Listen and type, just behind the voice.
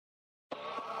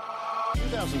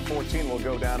2014 will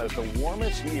go down as the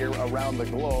warmest year around the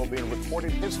globe in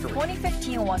recorded history.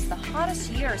 2015 was the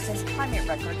hottest year since climate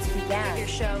records began. Your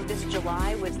show this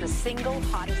July was the single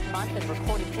hottest month in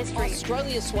recorded history.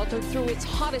 Australia sweltered through its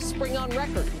hottest spring on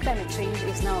record. Climate change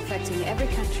is now affecting every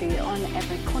country on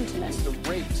every continent. It's the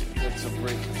rate that's of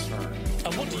great concern.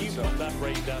 And what do you put that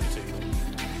rate down to?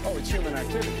 Oh, it's human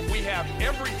activity. We have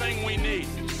everything we need.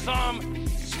 Some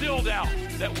still doubt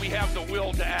that we have the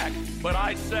will to act, but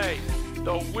I say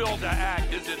the will to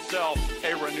act is itself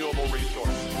a renewable resource.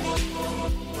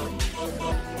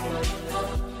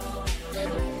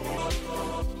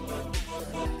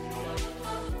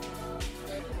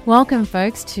 Welcome,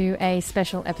 folks, to a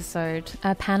special episode,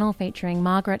 a panel featuring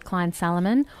Margaret, Klein,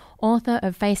 Salamon, author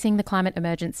of Facing the Climate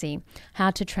Emergency,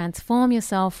 How to Transform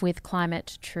Yourself with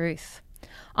Climate Truth.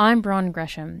 I'm Bron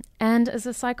Gresham, and as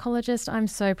a psychologist, I'm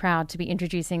so proud to be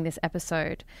introducing this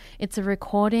episode. It's a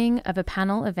recording of a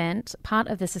panel event, part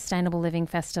of the Sustainable Living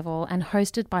Festival, and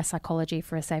hosted by Psychology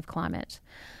for a Safe Climate.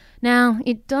 Now,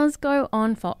 it does go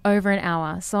on for over an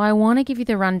hour, so I want to give you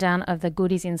the rundown of the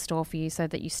goodies in store for you so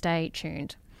that you stay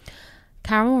tuned.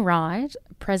 Carol Ride,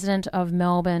 president of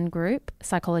Melbourne Group,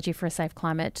 Psychology for a Safe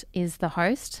Climate, is the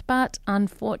host, but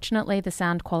unfortunately the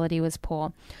sound quality was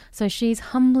poor, so she's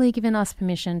humbly given us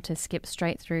permission to skip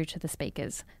straight through to the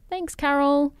speakers. Thanks,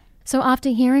 Carol! So after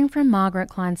hearing from Margaret,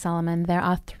 Klein, Salamon, there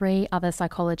are 3 other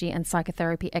psychology and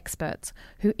psychotherapy experts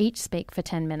who each speak for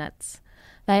 10 minutes.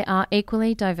 They are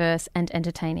equally diverse and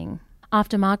entertaining.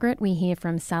 After Margaret, we hear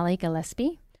from Sally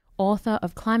Gillespie, author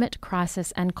of Climate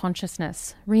Crisis and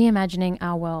Consciousness, Reimagining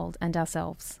Our World and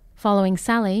Ourselves. Following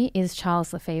Sally is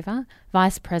Charles Lefevre,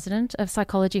 Vice President of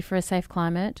Psychology for a Safe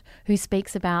Climate, who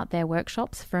speaks about their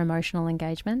workshops for emotional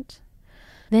engagement.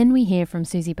 Then we hear from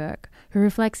Susie Burke, who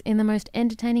reflects in the most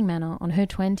entertaining manner on her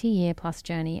 20-year-plus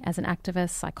journey as an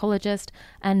activist, psychologist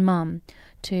and mum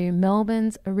to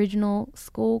Melbourne's original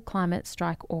school climate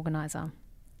strike organiser.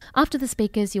 After the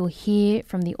speakers, you'll hear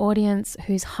from the audience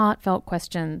whose heartfelt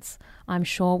questions I'm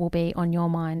sure will be on your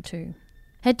mind too.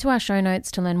 Head to our show notes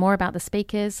to learn more about the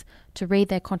speakers, to read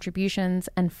their contributions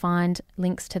and find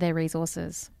links to their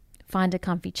resources. Find a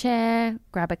comfy chair,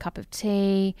 grab a cup of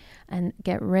tea, and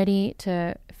get ready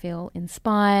to feel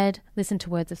inspired, listen to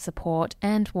words of support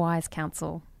and wise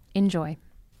counsel. Enjoy.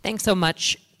 Thanks so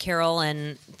much, Carol,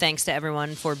 and thanks to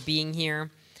everyone for being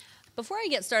here. Before I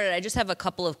get started, I just have a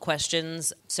couple of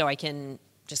questions so I can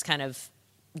just kind of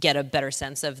get a better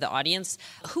sense of the audience.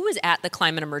 Who was at the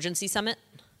Climate Emergency Summit?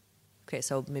 Okay,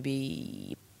 so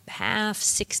maybe half,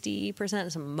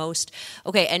 60%, most.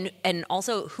 Okay, and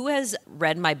also, who has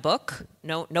read my book?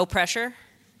 No pressure?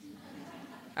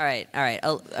 All right.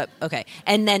 Okay,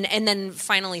 and then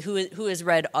finally, who has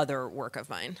read other work of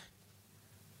mine?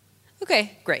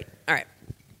 Okay, great. All right,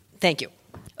 thank you.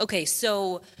 Okay,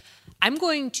 so I'm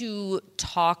going to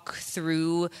talk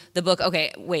through the book.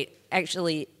 Okay, wait,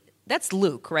 actually, that's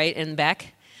Luke, right, in the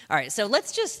back? All right, so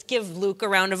let's just give Luke a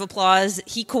round of applause.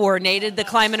 He coordinated the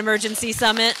Climate Emergency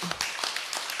Summit.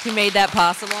 He made that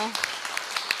possible.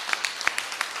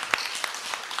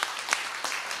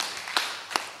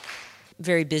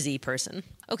 Very busy person.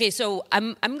 Okay, so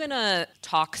I'm going to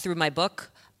talk through my book.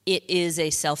 It is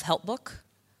a self-help book.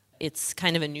 It's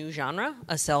kind of a new genre,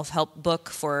 a self-help book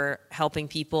for helping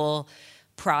people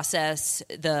process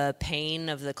the pain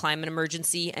of the climate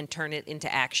emergency and turn it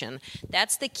into action.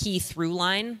 That's the key through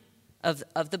line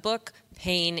of the book,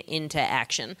 pain into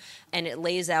action. And it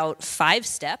lays out 5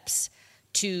 steps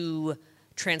to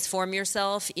transform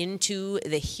yourself into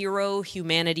the hero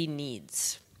humanity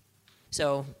needs.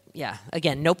 So, yeah,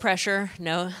 again, no pressure,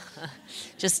 no,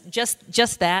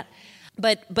 just that.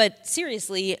 But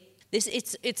seriously,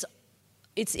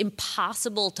 it's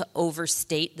impossible to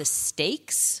overstate the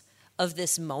stakes of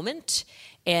this moment,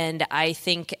 and I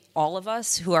think all of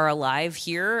us who are alive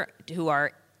here, who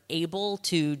are able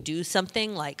to do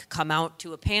something like come out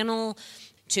to a panel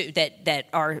that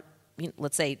are,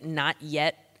 let's say, not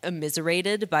yet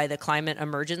immiserated by the climate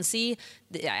emergency,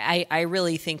 I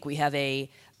really think we have a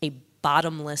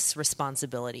bottomless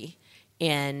responsibility,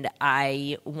 and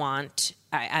I'm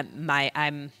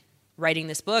writing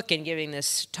this book and giving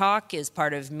this talk is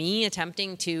part of me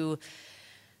attempting to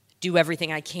do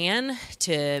everything I can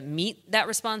to meet that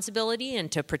responsibility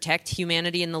and to protect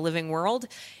humanity in the living world.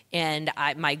 And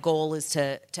my goal is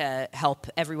to help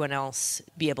everyone else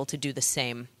be able to do the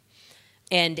same.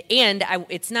 And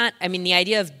it's not, I mean, the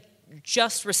idea of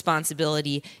just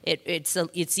responsibility,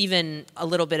 it's even a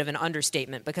little bit of an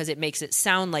understatement because it makes it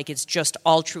sound like it's just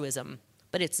altruism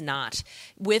but it's not.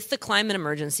 With the climate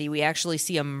emergency, we actually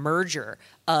see a merger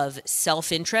of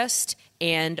self-interest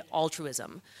and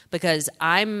altruism, because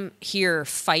I'm here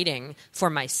fighting for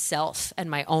myself and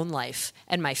my own life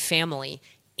and my family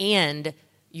and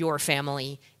your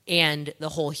family and the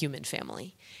whole human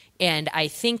family. And I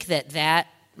think that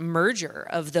merger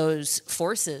of those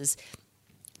forces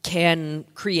can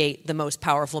create the most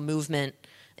powerful movement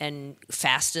and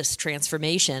fastest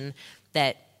transformation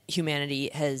that humanity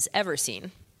has ever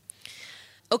seen.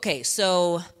 Okay,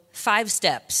 so 5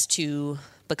 steps to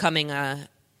becoming a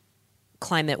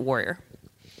climate warrior.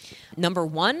 Number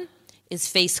 1 is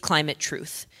face climate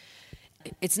truth.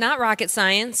 It's not rocket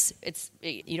science.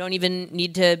 You don't even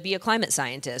need to be a climate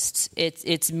scientist.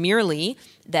 It's merely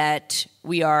that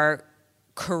we are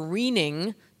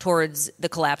careening towards the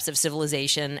collapse of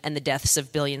civilization and the deaths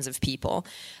of billions of people.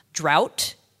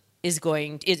 Drought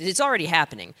it's already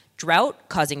happening. Drought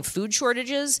causing food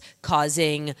shortages,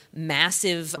 causing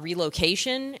massive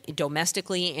relocation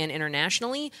domestically and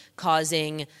internationally,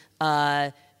 causing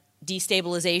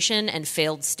destabilization and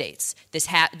failed states.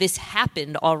 This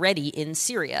happened already in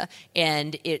Syria,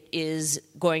 and it is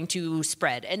going to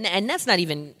spread. And that's not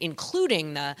even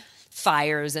including the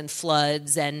fires and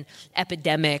floods and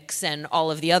epidemics and all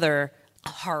of the other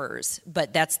horrors.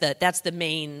 But that's the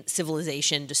main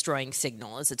civilization destroying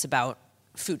signal, is it's about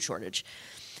food shortage.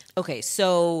 Okay,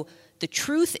 so the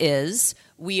truth is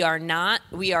we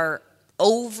are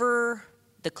over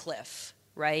the cliff,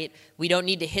 right? We don't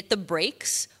need to hit the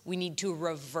brakes. We need to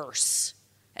reverse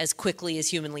as quickly as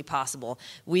humanly possible.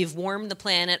 We've warmed the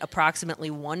planet approximately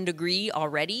 1 degree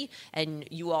already, and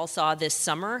you all saw this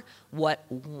summer what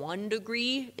 1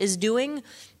 degree is doing.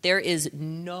 There is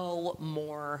no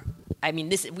more.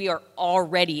 We are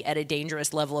already at a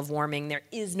dangerous level of warming. There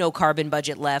is no carbon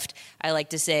budget left. I like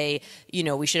to say,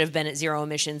 we should have been at zero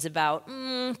emissions about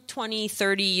 20,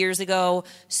 30 years ago.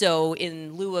 So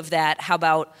in lieu of that, how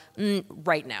about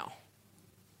right now?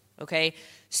 Okay?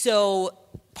 So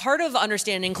part of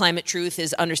understanding climate truth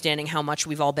is understanding how much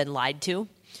we've all been lied to.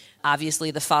 Obviously,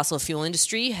 the fossil fuel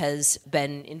industry has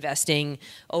been investing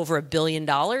over $1 billion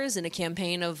in a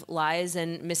campaign of lies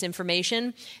and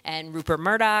misinformation, and Rupert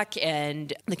Murdoch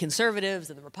and the conservatives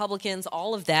and the Republicans,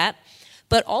 all of that.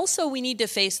 But also we need to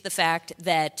face the fact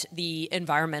that the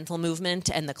environmental movement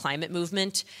and the climate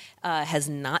movement has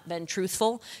not been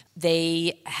truthful.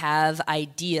 They have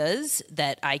ideas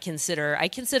that I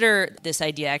consider this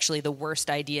idea actually the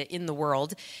worst idea in the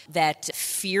world, that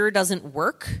fear doesn't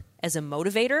work as a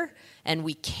motivator and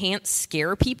we can't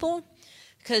scare people.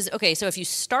 Because, so if you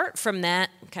start from that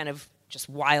kind of just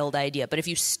wild idea, but if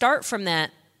you start from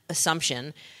that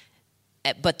assumption,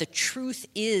 but the truth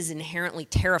is inherently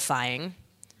terrifying,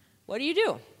 what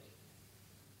do?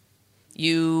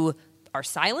 You are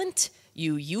silent,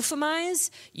 you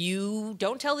euphemize, you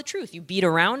don't tell the truth, you beat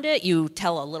around it, you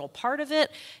tell a little part of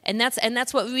it, and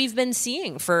that's what we've been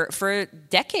seeing for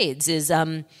decades, is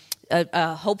a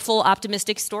hopeful,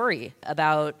 optimistic story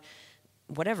about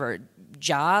whatever,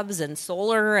 jobs and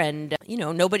solar, and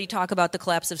nobody talk about the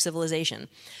collapse of civilization.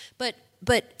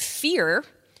 But fear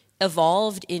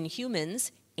evolved in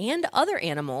humans and other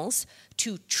animals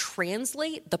to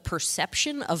translate the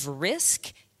perception of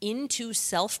risk into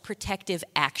self-protective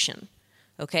action.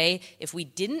 Okay? If we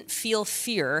didn't feel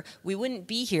fear, we wouldn't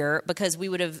be here, because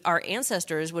our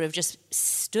ancestors would have just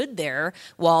stood there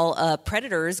while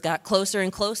predators got closer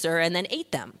and closer and then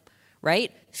ate them,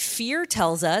 right? Fear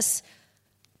tells us,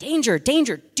 danger,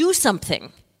 danger, do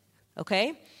something.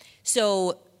 Okay?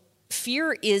 So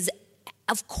fear is,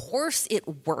 of course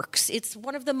it works. It's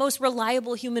one of the most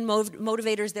reliable human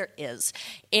motivators there is.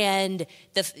 And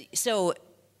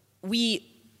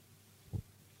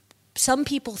some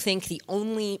people think the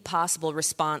only possible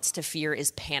response to fear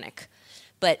is panic.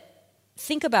 But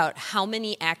think about how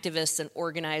many activists and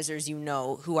organizers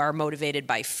who are motivated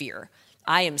by fear.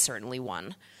 I am certainly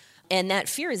one. And that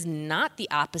fear is not the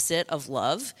opposite of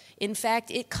love. In fact,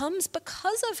 it comes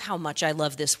because of how much I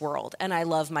love this world and I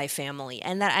love my family,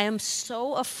 and that I am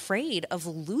so afraid of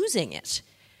losing it.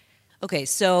 Okay,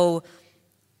 so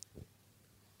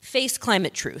face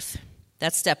climate truth.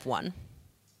 That's step 1.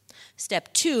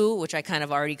 Step 2, which I kind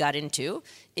of already got into,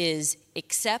 is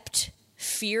accept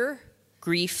fear,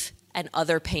 grief, and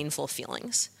other painful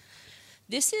feelings.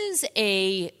 This is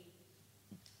a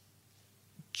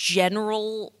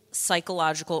general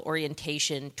psychological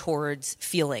orientation towards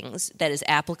feelings that is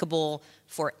applicable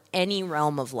for any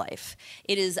realm of life.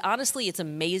 It's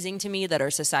amazing to me that our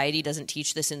society doesn't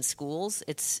teach this in schools.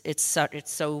 It's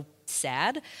so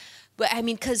sad. But I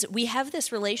mean, because we have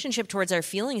this relationship towards our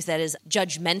feelings that is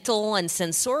judgmental and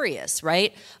censorious,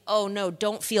 right? Oh, no,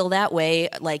 don't feel that way.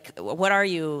 Like, what are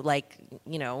you, like,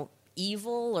 you know,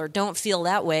 evil? Or don't feel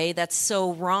that way. That's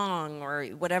so wrong, or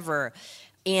whatever.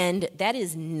 And that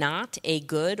is not a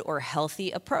good or healthy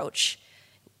approach.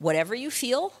 Whatever you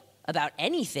feel about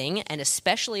anything, and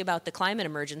especially about the climate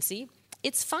emergency,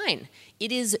 it's fine.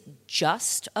 It is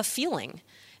just a feeling.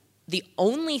 The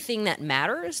only thing that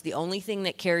matters, the only thing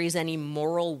that carries any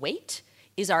moral weight,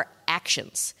 is our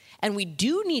actions. And we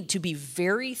do need to be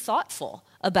very thoughtful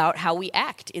about how we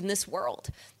act in this world.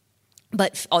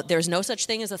 But there's no such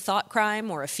thing as a thought crime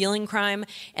or a feeling crime,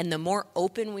 and the more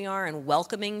open we are and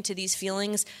welcoming to these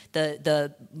feelings,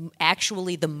 the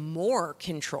more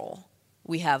control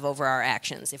we have over our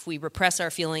actions. If we repress our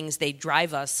feelings, they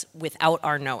drive us without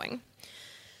our knowing.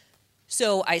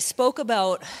 So I spoke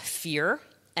about fear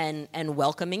and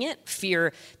welcoming it.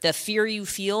 Fear, the fear you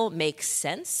feel makes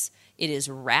sense. It is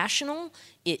rational.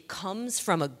 It comes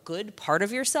from a good part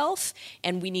of yourself,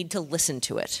 and we need to listen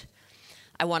to it.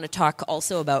 I want to talk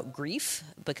also about grief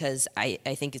because I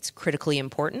think it's critically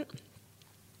important.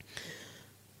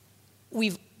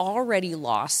 We've already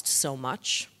lost so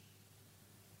much.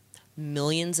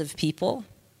 Millions of people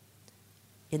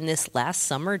in this last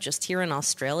summer, just here in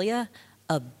Australia,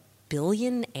 1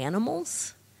 billion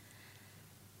animals,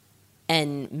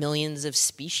 and millions of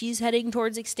species heading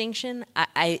towards extinction.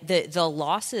 The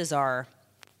losses are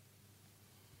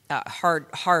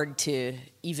hard to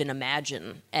even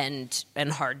imagine and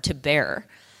hard to bear.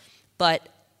 But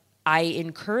I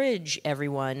encourage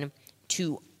everyone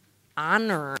to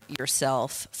honor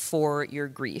yourself for your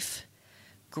grief.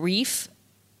 Grief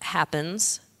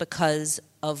happens because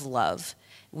of love.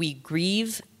 We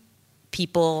grieve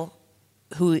people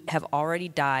who have already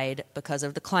died because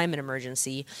of the climate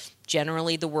emergency,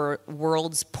 generally the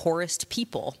world's poorest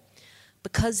people,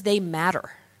 because they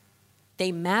matter.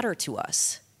 They matter to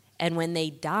us. And when they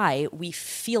die, we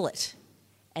feel it.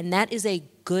 And that is a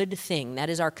good thing. That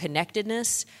is our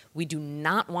connectedness. We do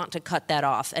not want to cut that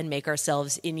off and make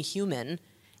ourselves inhuman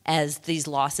as these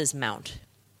losses mount.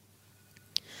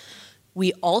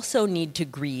 We also need to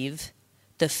grieve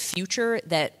the future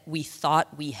that we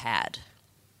thought we had.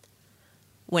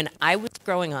 When I was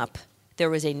growing up, there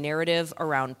was a narrative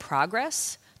around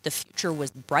progress. The future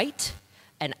was bright,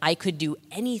 and I could do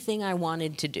anything I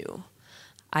wanted to do.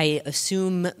 I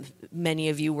assume many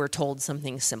of you were told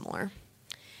something similar.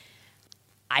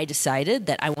 I decided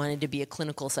that I wanted to be a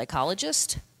clinical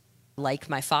psychologist, like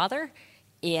my father,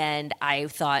 and I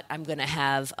thought I'm going to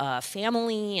have a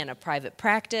family and a private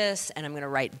practice, and I'm going to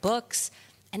write books,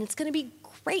 and it's going to be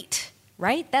great,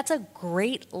 right? That's a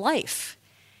great life.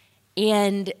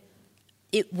 And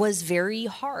it was very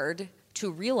hard to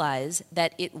realize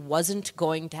that it wasn't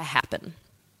going to happen,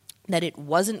 that it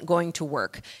wasn't going to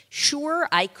work. Sure,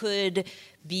 I could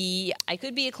be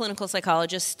a clinical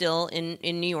psychologist still in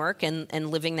New York and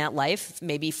living that life,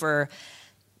 maybe for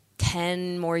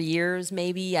 10 more years,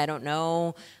 maybe, I don't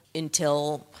know,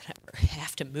 until whatever, I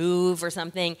have to move or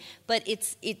something. But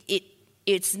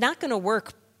it's not going to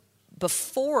work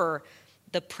before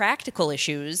the practical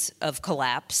issues of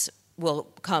collapse will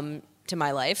come to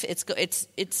my life.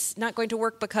 It's not going to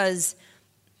work because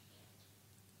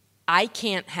I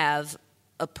can't have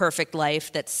a perfect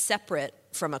life that's separate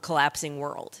from a collapsing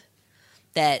world,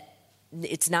 that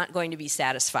it's not going to be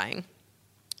satisfying.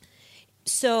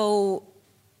 So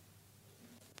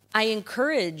I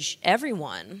encourage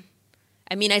everyone.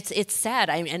 I mean, it's sad.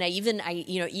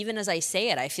 Even as I say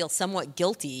it, I feel somewhat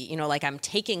guilty, like I'm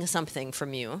taking something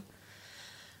from you.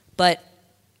 But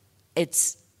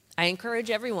I encourage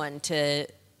everyone to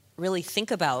really think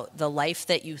about the life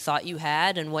that you thought you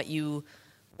had and what you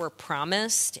were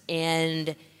promised,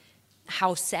 and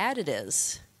how sad it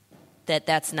is that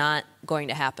that's not going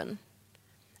to happen.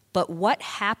 But what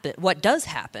does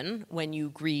happen when you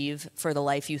grieve for the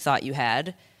life you thought you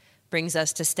had brings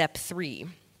us to step 3,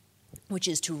 which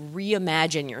is to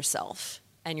reimagine yourself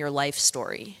and your life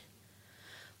story.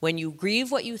 When you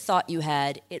grieve what you thought you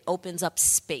had, it opens up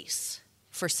space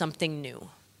for something new.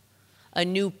 A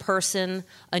new person,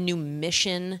 a new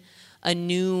mission, a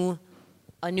new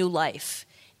life.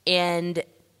 And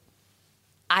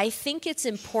I think it's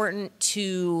important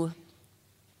to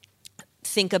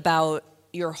think about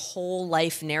your whole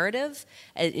life narrative.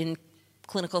 In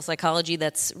clinical psychology,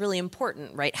 that's really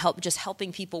important, right?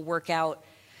 Helping people work out,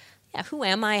 who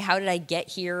am I? How did I get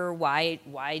here? Why,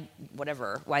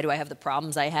 whatever. Why do I have the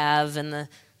problems I have and the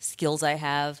skills I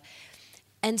have?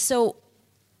 And so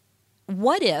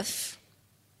what if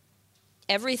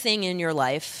everything in your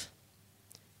life,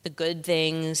 the good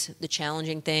things, the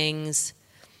challenging things,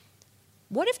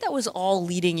 what if that was all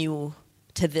leading you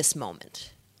to this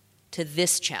moment, to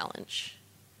this challenge?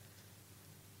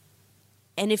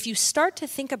 And if you start to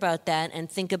think about that and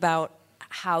think about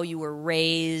how you were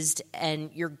raised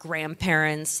and your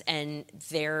grandparents and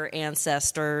their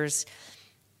ancestors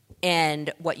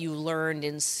and what you learned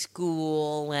in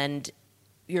school and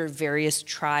your various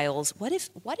trials, what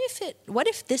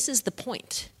if this is the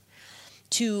point?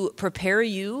 To prepare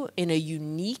you in a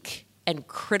unique and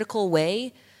critical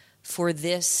way for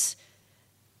this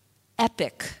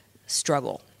epic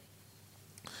struggle.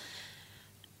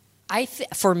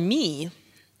 For me,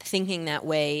 thinking that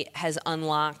way has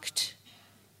unlocked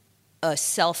a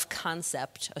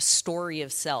self-concept, a story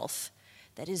of self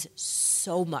that is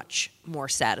so much more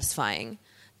satisfying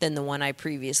than the one I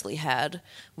previously had,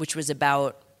 which was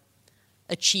about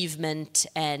achievement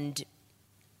and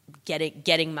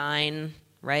getting mine,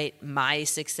 right? My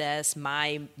success,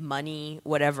 my money,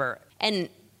 whatever. And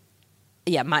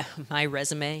yeah, my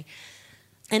resume.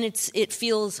 And it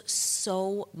feels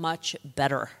so much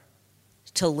better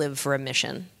to live for a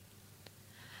mission.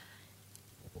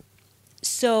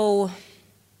 So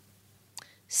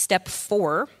step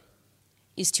 4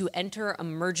 is to enter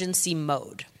emergency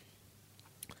mode.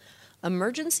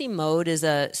 Emergency mode is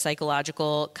a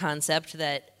psychological concept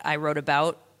that I wrote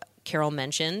about, Carol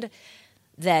mentioned,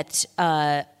 that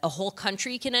a whole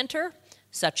country can enter,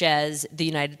 such as the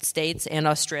United States and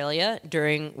Australia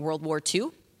during World War II,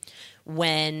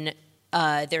 when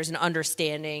there's an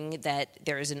understanding that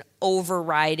there is an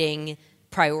overriding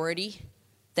priority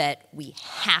that we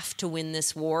have to win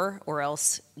this war or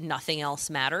else nothing else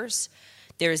matters.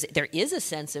 There is a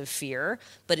sense of fear,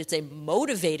 but it's a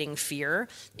motivating fear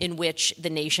in which the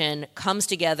nation comes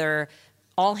together,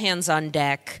 all hands on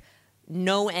deck,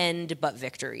 no end but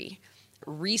victory.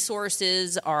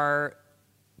 Resources are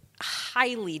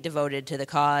highly devoted to the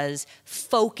cause,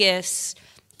 focus,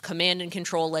 command and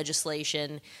control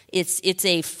legislation. It's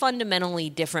a fundamentally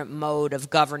different mode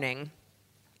of governing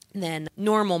than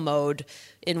normal mode,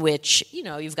 in which,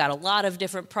 you've got a lot of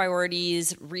different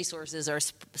priorities, resources are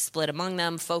split among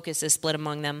them, focus is split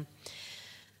among them.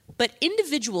 But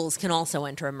individuals can also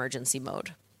enter emergency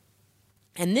mode.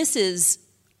 And this is,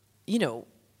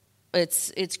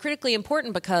 it's critically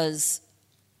important because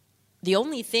the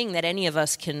only thing that any of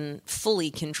us can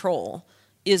fully control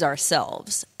is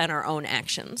ourselves and our own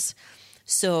actions.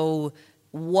 So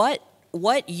what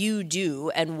you do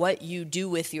and what you do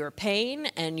with your pain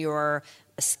and your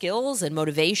skills and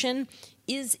motivation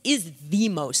is the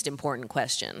most important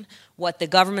question. What the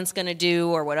government's going to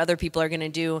do or what other people are going to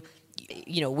do,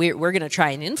 we're going to try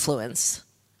and influence.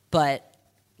 But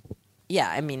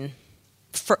yeah,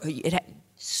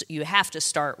 you have to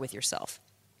start with yourself.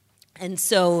 And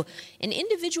so an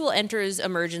individual enters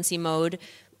emergency mode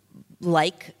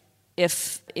like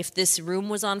if this room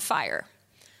was on fire,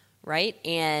 right?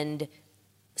 And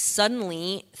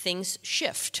suddenly things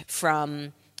shift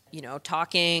from,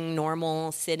 talking,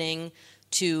 normal, sitting,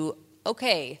 to,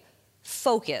 okay,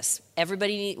 focus.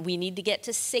 Everybody, we need to get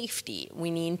to safety.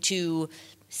 We need to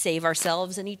save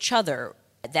ourselves and each other.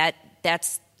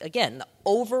 That's, again, the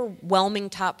overwhelming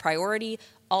top priority.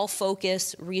 All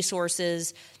focus,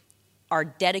 resources are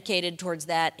dedicated towards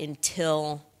that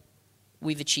until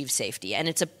we've achieved safety. And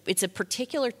it's a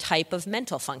particular type of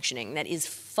mental functioning that is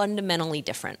fundamentally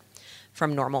different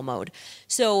from normal mode.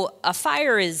 So a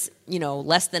fire is,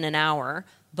 less than an hour,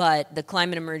 but the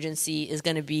climate emergency is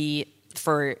going to be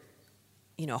for,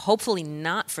 hopefully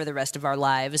not for the rest of our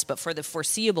lives, but for the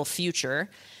foreseeable future.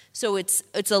 So it's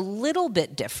a little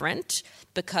bit different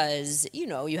because,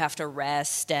 you have to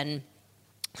rest and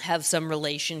have some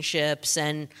relationships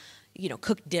and,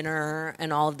 cook dinner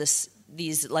and all of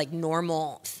these like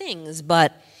normal things.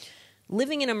 But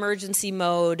living in emergency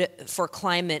mode for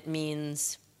climate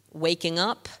means waking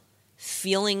up,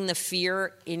 feeling the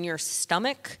fear in your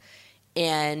stomach,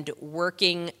 and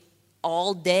working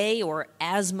all day or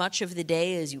as much of the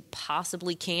day as you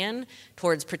possibly can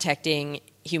towards protecting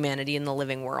humanity in the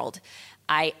living world.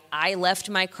 I left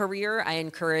my career. I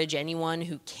encourage anyone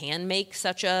who can make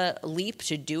such a leap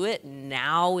to do it.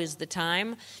 Now is the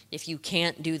time. If you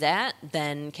can't do that,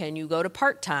 then can you go to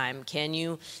part-time? Can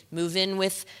you move in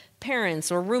with parents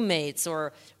or roommates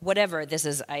or whatever? This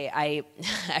is, I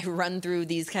run through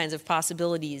these kinds of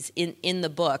possibilities in the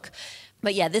book.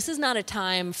 But yeah, this is not a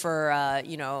time for,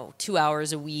 2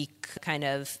 hours a week kind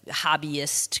of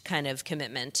hobbyist kind of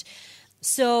commitment.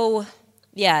 So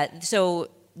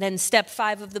then step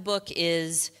 5 of the book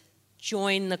is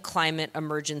join the climate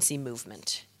emergency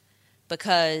movement,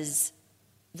 because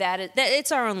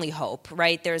it's our only hope,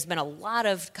 right? There's been a lot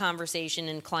of conversation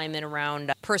in climate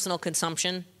around personal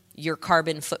consumption, your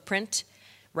carbon footprint.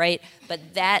 right? But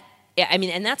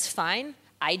and that's fine.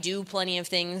 I do plenty of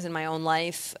things in my own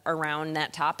life around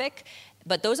that topic,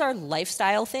 but those are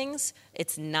lifestyle things.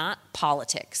 It's not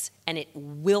politics, and it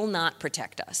will not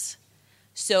protect us.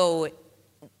 So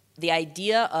the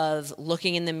idea of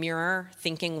looking in the mirror,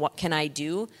 thinking, what can I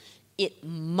do? It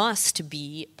must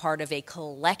be part of a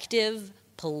collective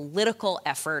political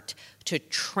effort to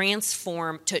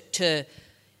transform, to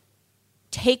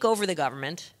take over the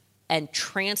government and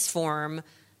transform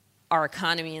our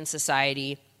economy and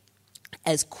society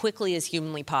as quickly as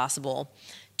humanly possible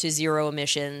to zero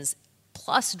emissions,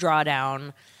 plus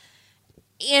drawdown,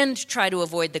 and try to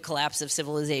avoid the collapse of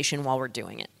civilization while we're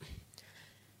doing it.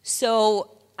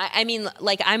 So,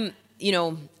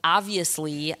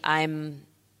 obviously I'm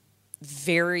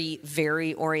very,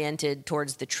 very oriented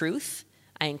towards the truth.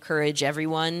 I encourage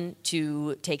everyone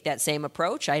to take that same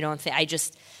approach.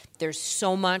 There's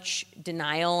so much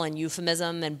denial and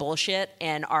euphemism and bullshit,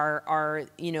 and our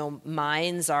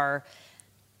minds are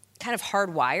kind of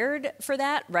hardwired for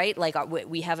that, right? Like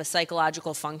we have a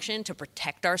psychological function to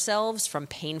protect ourselves from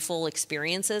painful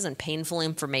experiences and painful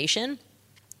information,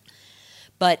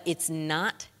 but it's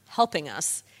not helping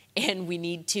us, and we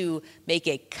need to make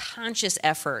a conscious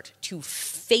effort to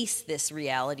face this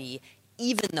reality,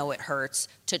 even though it hurts,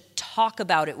 to talk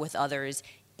about it with others,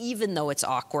 even though it's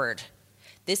awkward.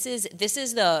 This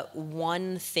is the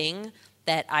one thing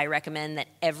that I recommend that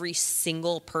every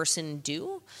single person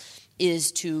do,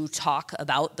 is to talk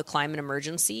about the climate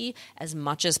emergency as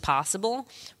much as possible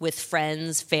with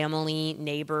friends, family,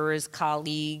 neighbors,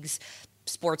 colleagues,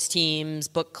 sports teams,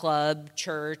 book club,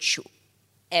 church,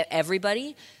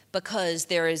 everybody, because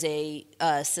there is a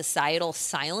societal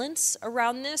silence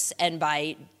around this, and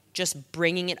by just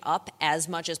bringing it up as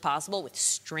much as possible with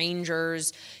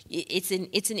strangers, it's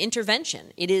an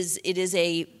intervention. It is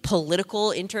a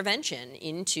political intervention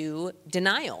into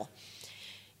denial.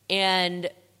 And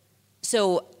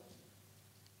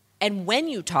when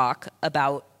you talk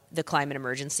about the climate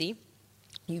emergency,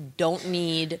 you don't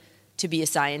need to be a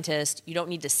scientist. You don't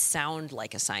need to sound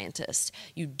like a scientist.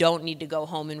 You don't need to go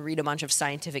home and read a bunch of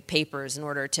scientific papers in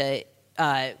order to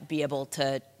be able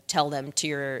to tell them to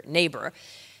your neighbor.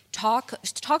 Talk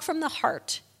from the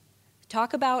heart.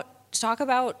 Talk about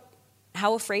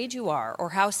how afraid you are, or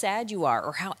how sad you are,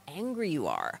 or how angry you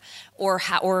are, or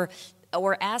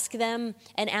ask them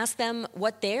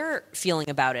what they're feeling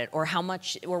about it, or how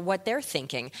much, or what they're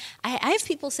thinking. I have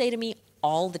people say to me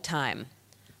all the time,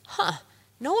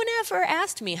 no one ever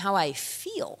asked me how I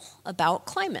feel about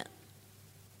climate.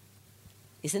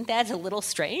 Isn't that a little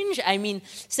strange? I mean,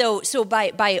 so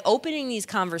by opening these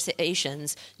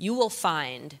conversations, you will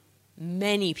find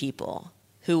many people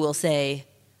who will say,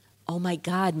 oh my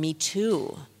God, me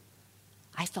too.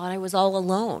 I thought I was all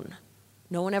alone.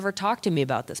 No one ever talked to me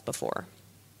about this before.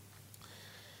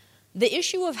 The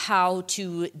issue of how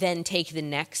to then take the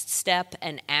next step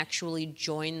and actually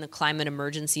join the climate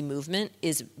emergency movement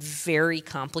is very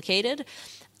complicated.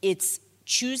 It's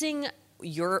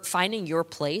finding your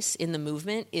place in the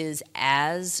movement is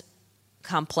as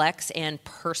complex and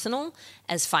personal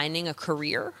as finding a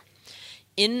career.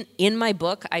 In my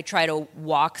book, I try to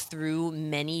walk through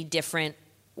many different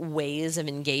ways of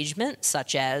engagement,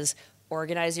 such as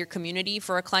organize your community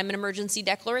for a climate emergency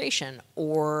declaration,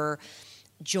 or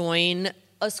join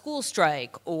a school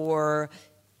strike, or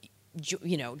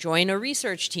join a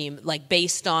research team, like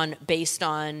based on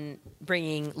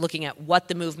looking at what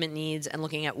the movement needs and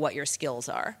looking at what your skills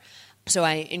are. So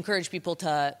I encourage people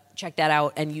to check that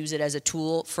out and use it as a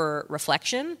tool for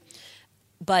reflection.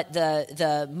 But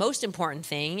the most important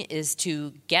thing is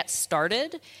to get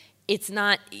started. It's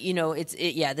not,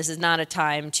 this is not a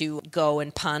time to go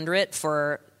and ponder it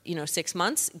for 6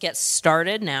 months. Get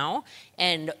started now,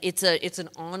 and it's an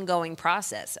ongoing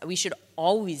process. We should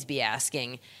always be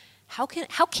asking, how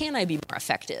can I be more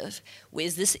effective?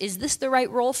 Is this the right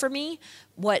role for me?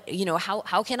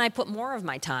 How can I put more of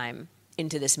my time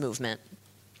into this movement?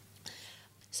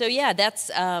 So that's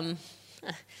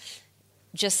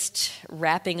just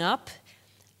wrapping up.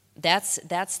 That's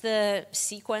the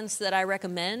sequence that I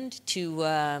recommend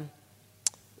to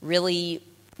really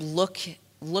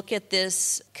look at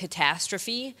this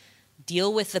catastrophe,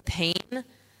 deal with the pain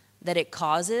that it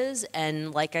causes,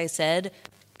 and like I said,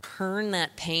 turn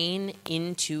that pain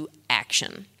into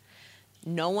action.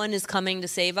 No one is coming to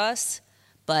save us,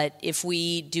 but if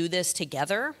we do this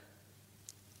together,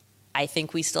 I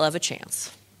think we still have a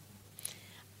chance.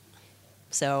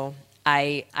 So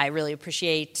I really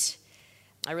appreciate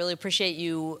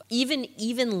you.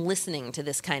 Even listening to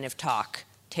this kind of talk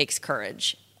takes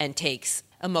courage and takes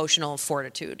emotional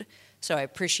fortitude. So I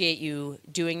appreciate you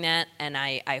doing that, and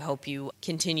I hope you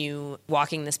continue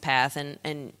walking this path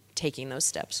and taking those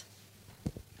steps.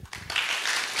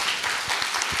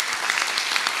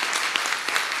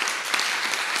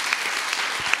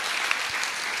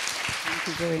 Thank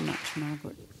you very much,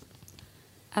 Margaret.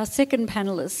 Our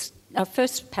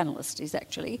first panellist is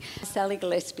actually Sally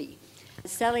Gillespie.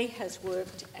 Sally has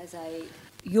worked as a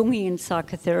Jungian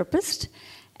psychotherapist,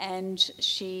 and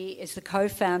she is the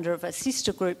co-founder of a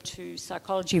sister group to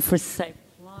Psychology for a Safe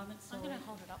Climate. I'm going to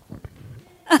hold it up.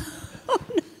 Oh,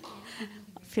 no.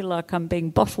 I feel like I'm being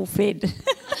bottle fed.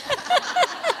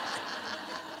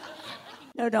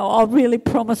 No, I'll really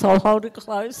promise I'll hold it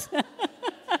close.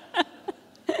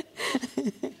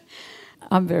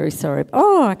 I'm very sorry.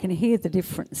 Oh, I can hear the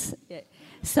difference. Yeah.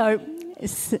 So,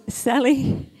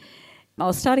 Sally,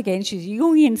 I'll start again. She's a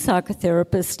Jungian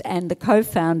psychotherapist and the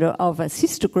co-founder of a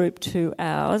sister group to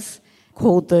ours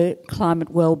called the Climate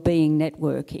Wellbeing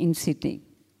Network in Sydney.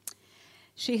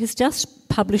 She has just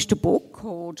published a book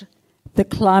called The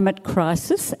Climate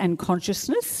Crisis and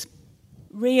Consciousness,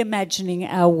 Reimagining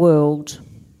Our World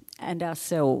and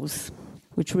Ourselves,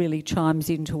 which really chimes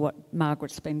into what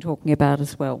Margaret's been talking about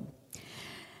as well.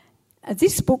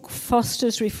 This book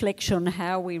fosters reflection on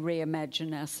how we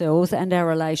reimagine ourselves and our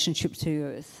relationship to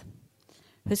Earth.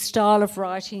 Her style of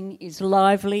writing is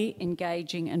lively,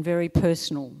 engaging and very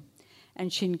personal,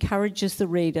 and she encourages the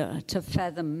reader to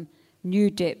fathom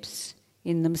new depths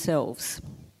in themselves.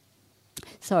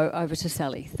 So over to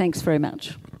Sally. Thanks very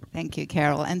much. Thank you,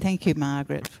 Carol, and thank you,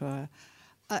 Margaret, for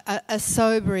a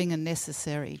sobering and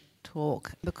necessary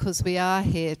talk, because we are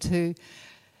here to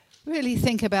really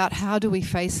think about how do we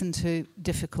face into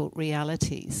difficult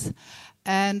realities.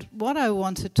 And what I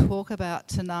want to talk about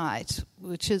tonight,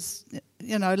 which is,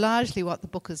 largely what the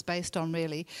book is based on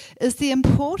really, is the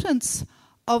importance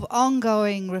of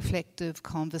ongoing reflective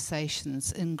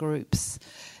conversations in groups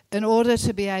in order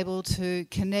to be able to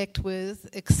connect with,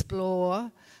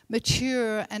 explore,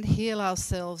 mature and heal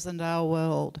ourselves and our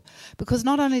world. Because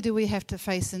not only do we have to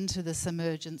face into this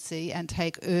emergency and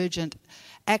take urgent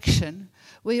action,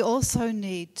 we also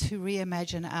need to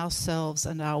reimagine ourselves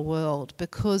and our world,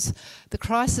 because the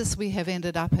crisis we have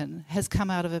ended up in has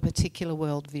come out of a particular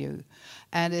worldview.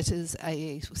 And it is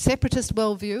a separatist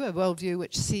worldview, a worldview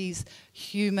which sees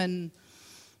human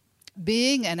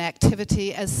being and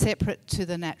activity as separate to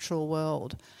the natural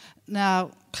world.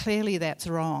 Now, clearly that's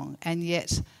wrong, and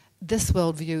yet this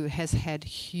worldview has had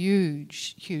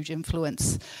huge, huge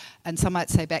influence. And some might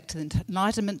say back to the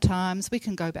Enlightenment times. We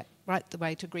can go back right the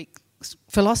way to Greek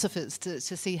philosophers to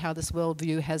see how this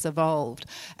worldview has evolved.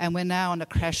 And we're now on a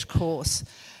crash course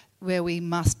where we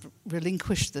must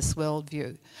relinquish this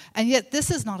worldview. And yet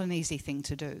this is not an easy thing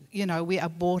to do. We are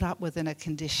brought up within a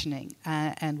conditioning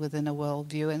and within a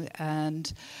worldview,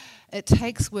 and it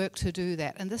takes work to do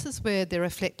that. And this is where the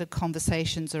reflective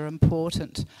conversations are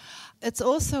important. It's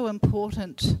also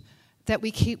important that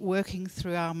we keep working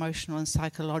through our emotional and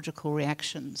psychological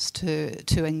reactions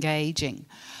to engaging.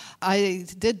 I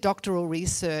did doctoral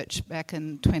research back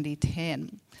in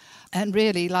 2010, and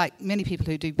really, like many people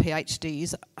who do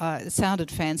PhDs, it sounded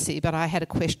fancy, but I had a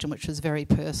question which was very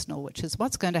personal, which is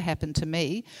what's going to happen to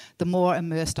me the more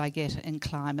immersed I get in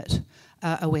climate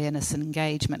awareness and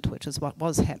engagement, which is what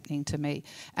was happening to me.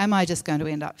 Am I just going to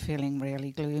end up feeling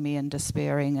really gloomy and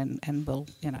despairing, and will,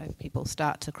 people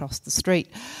start to cross the street?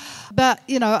 But,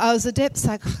 I was a depth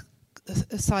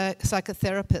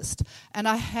psychotherapist, and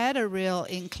I had a real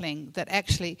inkling that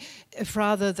actually, if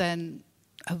rather than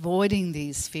avoiding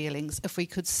these feelings, if we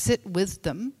could sit with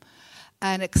them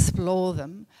and explore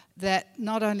them, that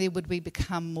not only would we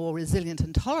become more resilient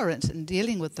and tolerant in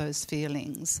dealing with those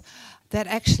feelings, that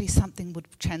actually something would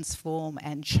transform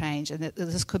and change, and that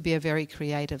this could be a very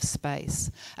creative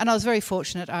space. And I was very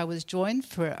fortunate. I was joined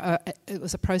it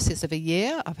was a process of a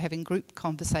year of having group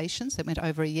conversations that went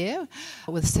over a year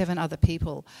with 7 other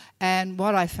people. And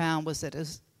what I found was that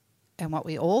and what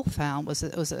we all found was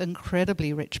that it was an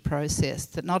incredibly rich process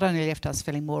that not only left us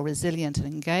feeling more resilient and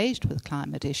engaged with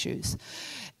climate issues,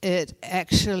 it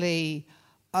actually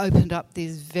opened up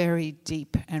these very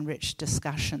deep and rich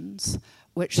discussions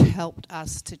which helped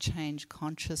us to change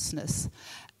consciousness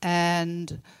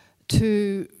and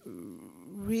to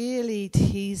really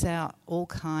tease out all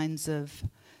kinds of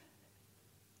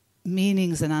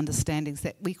meanings and understandings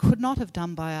that we could not have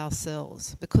done by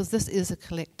ourselves, because this is a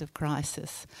collective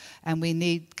crisis and we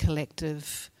need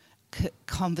collective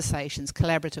conversations,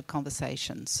 collaborative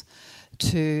conversations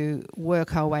to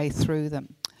work our way through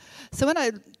them. So when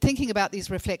I'm thinking about these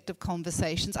reflective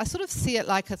conversations, I sort of see it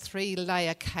like a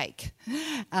 3-layer cake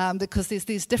because there's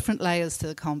these different layers to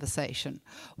the conversation.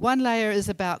 One layer is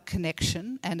about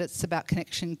connection, and it's about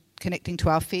connecting to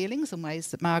our feelings in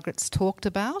ways that Margaret's talked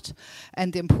about,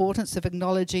 and the importance of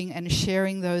acknowledging and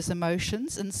sharing those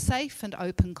emotions in safe and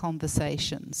open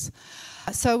conversations.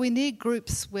 So we need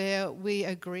groups where we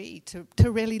agree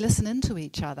to really listen into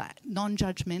each other,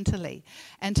 non-judgmentally,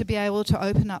 and to be able to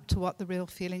open up to what the real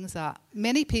feelings are.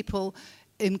 Many people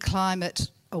in climate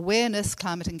awareness,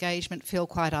 climate engagement, feel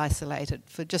quite isolated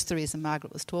for just the reason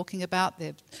Margaret was talking about.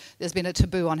 There's been a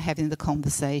taboo on having the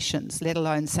conversations, let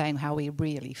alone saying how we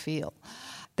really feel.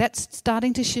 That's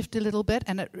starting to shift a little bit,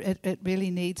 and it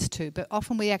really needs to. But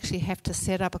often we actually have to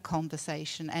set up a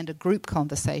conversation and a group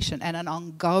conversation and an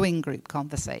ongoing group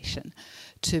conversation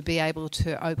to be able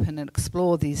to open and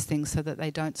explore these things so that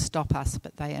they don't stop us,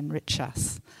 but they enrich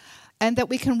us. And that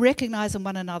we can recognise in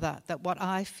one another that what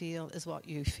I feel is what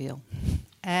you feel.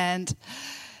 And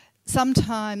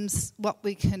sometimes what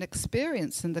we can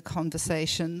experience in the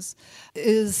conversations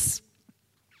is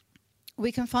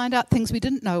we can find out things we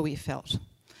didn't know we felt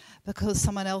because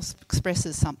someone else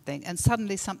expresses something, and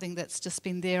suddenly something that's just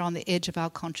been there on the edge of our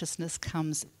consciousness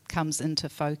comes into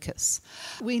focus.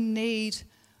 We need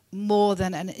more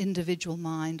than an individual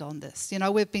mind on this. You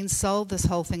know, we've been sold this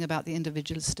whole thing about the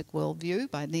individualistic worldview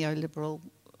by neoliberal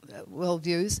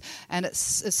worldviews, and it's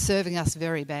serving us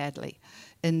very badly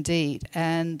indeed.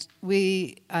 And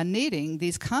we are needing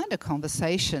these kind of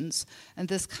conversations and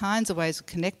these kinds of ways of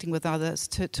connecting with others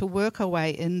to work our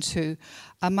way into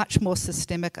a much more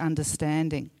systemic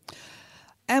understanding.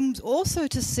 And also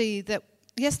to see that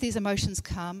yes, these emotions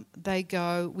come, they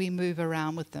go, we move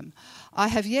around with them. I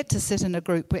have yet to sit in a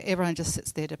group where everyone just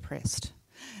sits there depressed.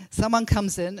 Someone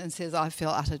comes in and says, I feel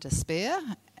utter despair,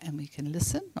 and we can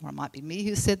listen, or it might be me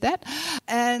who said that,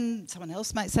 and someone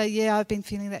else might say, yeah, I've been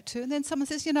feeling that too, and then someone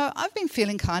says, you know, I've been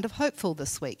feeling kind of hopeful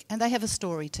this week, and they have a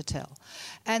story to tell.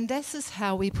 And this is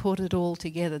how we put it all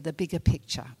together, the bigger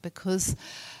picture, because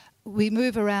we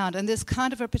move around, and there's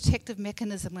kind of a protective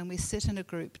mechanism when we sit in a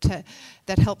group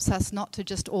that helps us not to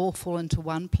just all fall into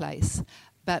one place,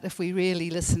 but if we really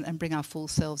listen and bring our full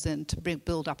selves in, to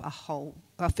build up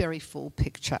a very full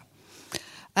picture.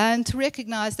 And to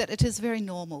recognise that it is very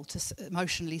normal to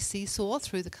emotionally seesaw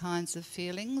through the kinds of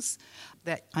feelings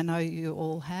that I know you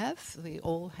all have, we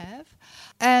all have.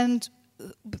 And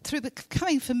through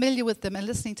becoming familiar with them and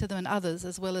listening to them in others,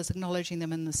 as well as acknowledging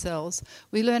them in themselves,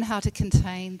 we learn how to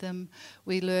contain them.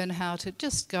 We learn how to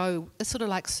just go, it's sort of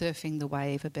like surfing the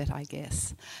wave a bit, I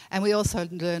guess. And we also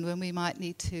learn when we might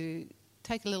need to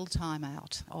take a little time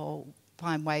out or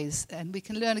find ways, and we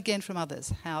can learn again from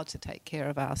others how to take care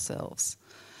of ourselves.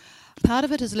 Part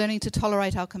of it is learning to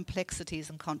tolerate our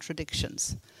complexities and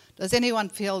contradictions. Does anyone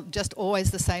feel just always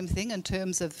the same thing in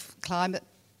terms of climate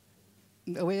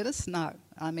awareness? No.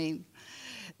 I mean,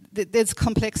 there's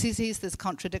complexities, there's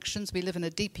contradictions. We live in a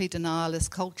deeply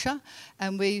denialist culture,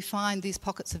 and we find these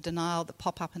pockets of denial that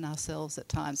pop up in ourselves at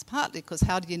times, partly because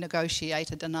how do you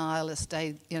negotiate a denialist,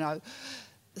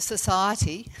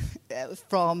 society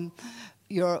from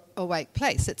your awake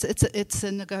place? It's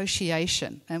a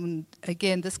negotiation, and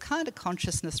again, this kind of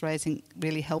consciousness raising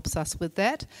really helps us with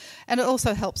that, and it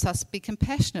also helps us be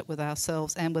compassionate with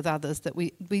ourselves and with others, that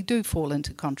we do fall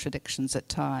into contradictions at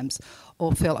times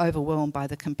or feel overwhelmed by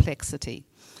the complexity.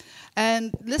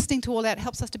 And listening to all that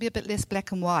helps us to be a bit less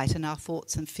black and white in our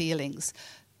thoughts and feelings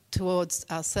towards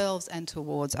ourselves and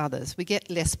towards others. We get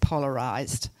less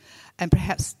polarised and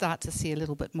perhaps start to see a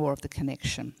little bit more of the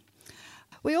connection.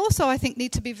 We also, I think,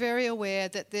 need to be very aware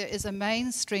that there is a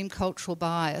mainstream cultural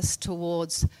bias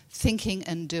towards thinking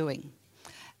and doing.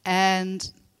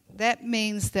 And that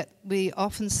means that we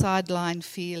often sideline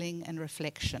feeling and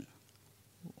reflection.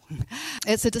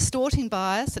 It's a distorting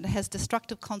bias, and it has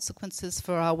destructive consequences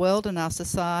for our world and our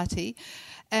society.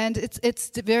 And it's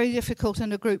very difficult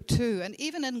in a group too. And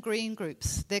even in green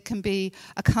groups, there can be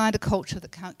a kind of culture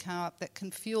that can come up that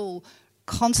can fuel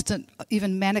constant,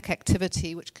 even manic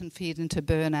activity, which can feed into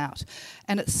burnout.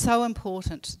 And it's so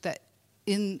important that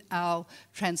in our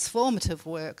transformative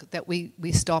work that we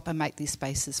stop and make these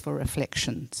spaces for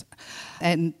reflections.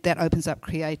 And that opens up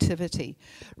creativity.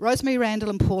 Rosemary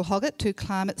Randall and Paul Hoggett, two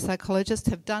climate psychologists,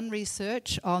 have done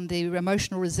research on the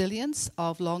emotional resilience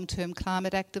of long-term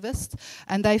climate activists,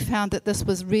 and they found that this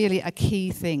was really a key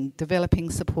thing,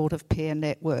 developing supportive peer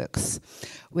networks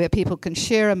where people can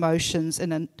share emotions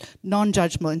in a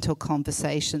non-judgmental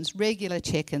conversations, regular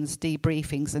check-ins,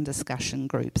 debriefings and discussion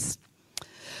groups.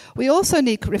 We also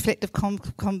need reflective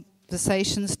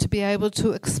conversations to be able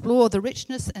to explore the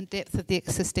richness and depth of the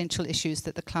existential issues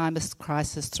that the climate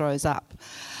crisis throws up.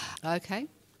 Okay?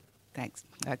 Thanks.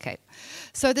 Okay.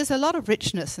 So there's a lot of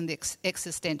richness in the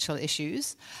existential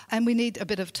issues, and we need a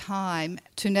bit of time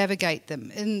to navigate them.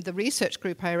 In the research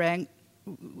group I ran,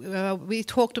 we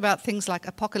talked about things like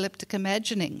apocalyptic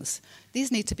imaginings.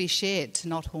 These need to be shared to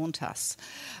not haunt us.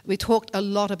 We talked a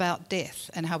lot about death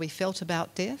and how we felt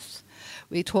about death.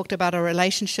 We talked about our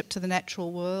relationship to the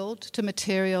natural world, to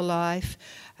material life,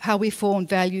 how we form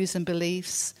values and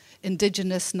beliefs,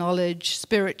 Indigenous knowledge,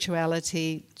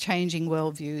 spirituality, changing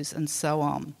worldviews, and so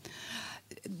on.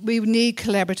 We need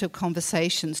collaborative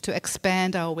conversations to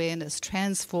expand our awareness,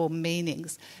 transform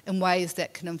meanings in ways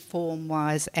that can inform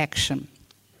wise action.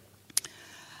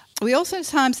 We also at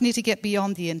times need to get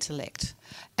beyond the intellect.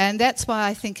 And that's why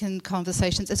I think in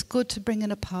conversations it's good to bring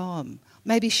in a poem,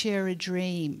 maybe share a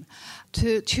dream,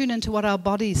 to tune into what our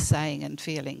body's saying and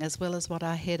feeling as well as what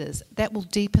our head is. That will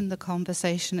deepen the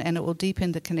conversation, and it will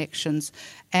deepen the connections,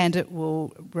 and it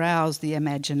will rouse the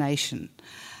imagination.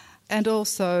 And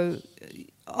also,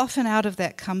 often out of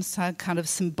that comes some kind of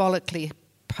symbolically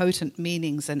potent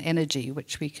meanings and energy,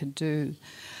 which we could do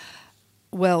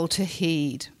well to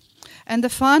heed. And the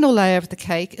final layer of the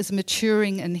cake is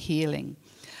maturing and healing.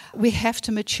 We have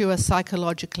to mature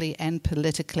psychologically and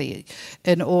politically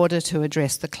in order to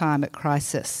address the climate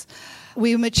crisis.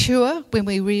 We mature when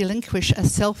we relinquish a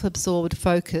self-absorbed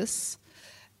focus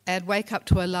and wake up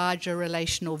to a larger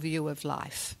relational view of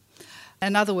life.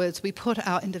 In other words, we put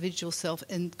our individual self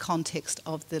in context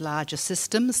of the larger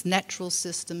systems, natural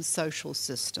systems, social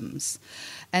systems.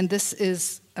 And this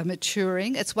is a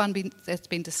maturing. It's one that's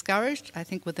been discouraged, I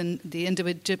think, within the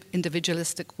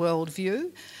individualistic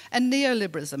worldview. And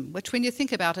neoliberalism, which when you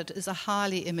think about it is a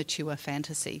highly immature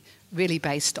fantasy, really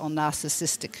based on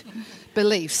narcissistic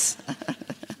beliefs.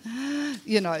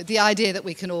 You know, the idea that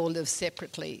we can all live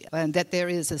separately and that there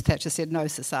is, as Thatcher said, no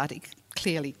society.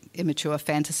 Clearly immature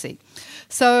fantasy.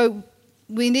 So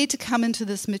we need to come into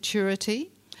this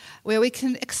maturity where we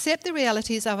can accept the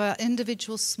realities of our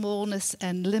individual smallness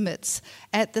and limits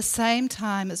at the same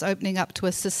time as opening up to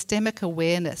a systemic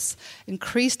awareness,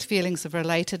 increased feelings of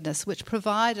relatedness, which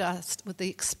provide us with the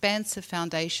expansive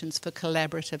foundations for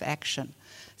collaborative action.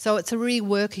 So it's a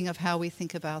reworking of how we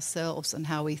think of ourselves and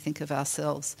how we think of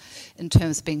ourselves in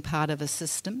terms of being part of a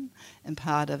system and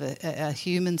part of a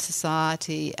human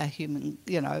society, a human,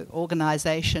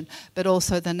 organisation, but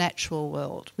also the natural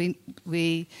world.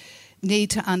 We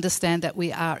need to understand that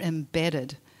we are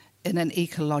embedded in an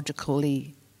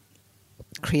ecologically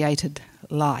created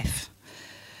life.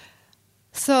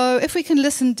 So if we can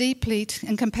listen deeply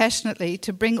and compassionately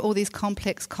to bring all these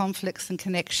complex conflicts and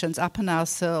connections up in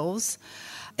ourselves,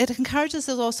 it encourages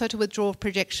us also to withdraw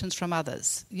projections from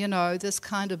others. You know, this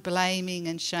kind of blaming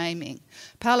and shaming.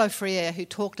 Paulo Freire, who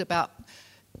talked about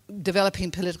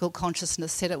developing political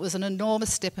consciousness, said it was an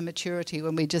enormous step in maturity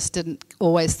when we just didn't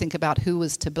always think about who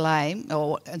was to blame,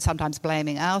 and sometimes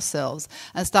blaming ourselves,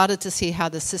 and started to see how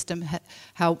the system,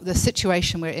 how the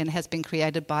situation we're in has been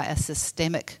created by a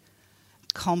systemic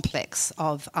complex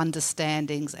of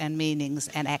understandings and meanings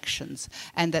and actions,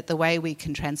 and that the way we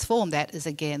can transform that is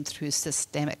again through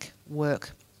systemic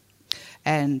work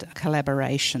and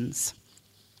collaborations.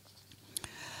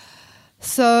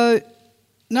 So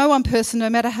no one person, no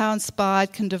matter how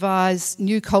inspired, can devise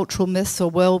new cultural myths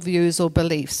or worldviews or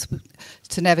beliefs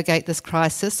to navigate this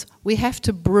crisis. We have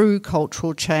to brew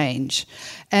cultural change,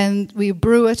 and we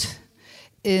brew it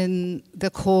in the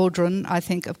cauldron, I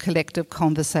think, of collective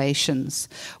conversations.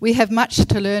 We have much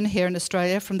to learn here in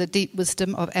Australia from the deep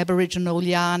wisdom of Aboriginal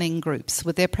yarning groups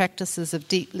with their practices of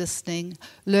deep listening,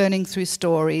 learning through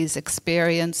stories,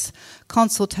 experience,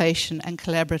 consultation and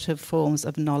collaborative forms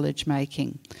of knowledge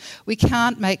making. We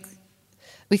can't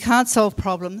solve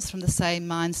problems from the same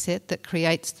mindset that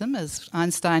creates them, as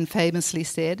Einstein famously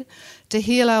said. To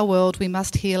heal our world, we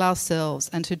must heal ourselves,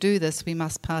 and to do this, we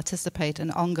must participate in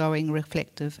ongoing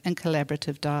reflective and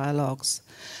collaborative dialogues.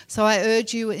 So I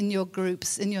urge you in your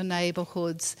groups, in your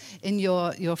neighbourhoods, in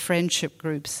your friendship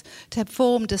groups, to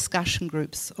form discussion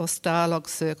groups or dialogue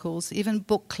circles, even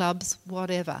book clubs,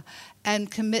 whatever, and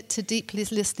commit to deeply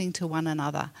listening to one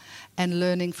another and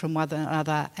learning from one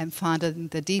another and finding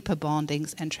the deeper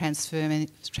bondings and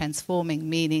transforming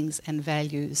meanings and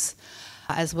values,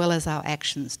 as well as our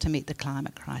actions to meet the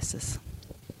climate crisis.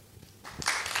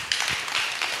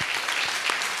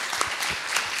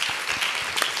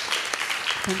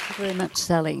 Thank you very much,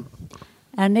 Sally.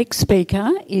 Our next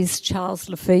speaker is Charles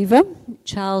Lefevre.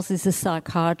 Charles is a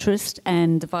psychiatrist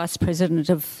and the Vice President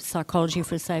of Psychology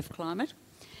for a Safe Climate.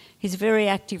 He's a very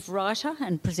active writer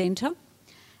and presenter,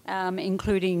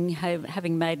 including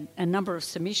having made a number of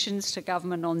submissions to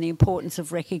government on the importance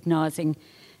of recognising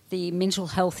the mental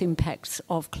health impacts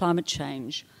of climate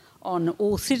change on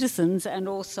all citizens and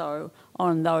also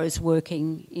on those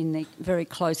working very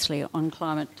closely on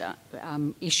climate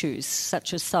issues,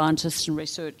 such as scientists and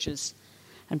researchers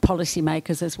and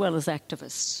policymakers as well as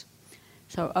activists.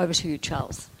 So over to you,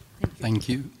 Charles. Thank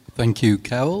you. Thank you,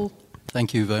 Carol.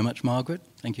 Thank you very much, Margaret.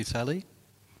 Thank you, Sally.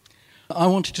 I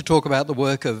wanted to talk about the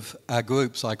work of our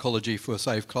group, Psychology for a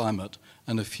Safe Climate,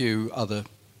 and a few other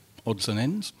odds and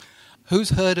ends. Who's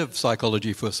heard of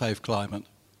Psychology for a Safe Climate?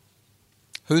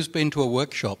 Who's been to a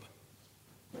workshop?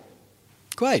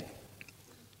 Great.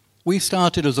 We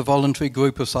started as a voluntary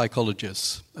group of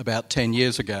psychologists about 10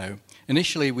 years ago.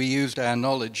 Initially, we used our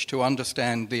knowledge to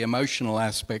understand the emotional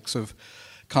aspects of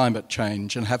climate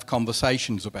change and have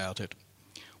conversations about it.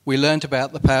 We learnt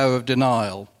about the power of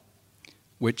denial,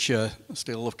 which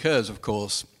still occurs, of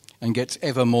course, and gets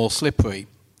ever more slippery.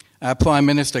 Our Prime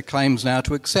Minister claims now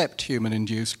to accept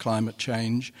human-induced climate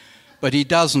change, but he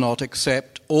does not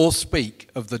accept or speak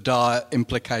of the dire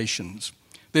implications.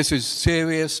 This is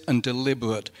serious and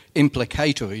deliberate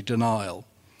implicatory denial,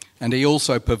 and he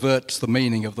also perverts the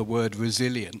meaning of the word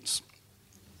resilience.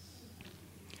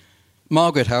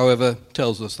 Margaret, however,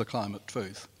 tells us the climate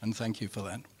truth, and thank you for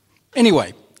that.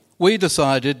 Anyway, we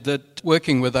decided that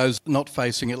working with those not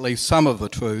facing at least some of the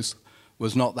truth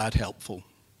was not that helpful,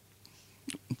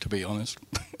 to be honest.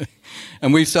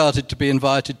 And we started to be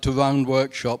invited to run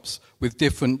workshops with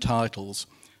different titles,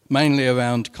 mainly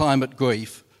around climate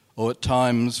grief, or at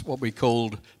times what we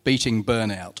called beating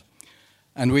burnout.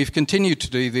 And we've continued to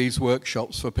do these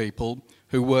workshops for people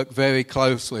who work very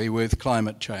closely with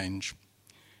climate change.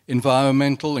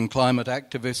 Environmental and climate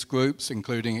activist groups,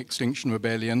 including Extinction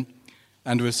Rebellion,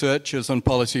 and researchers and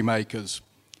policymakers.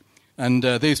 And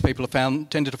these people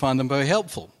tended to find them very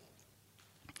helpful.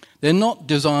 They're not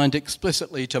designed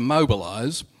explicitly to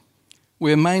mobilise.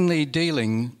 We're mainly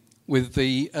dealing with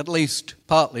the at least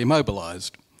partly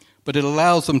mobilised, but it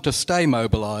allows them to stay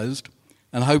mobilised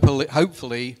and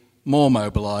hopefully more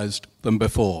mobilised than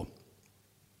before.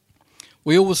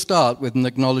 We always start with an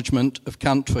acknowledgement of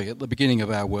country at the beginning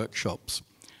of our workshops.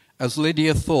 As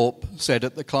Lydia Thorpe said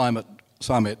at the Climate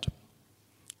Summit,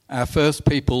 our first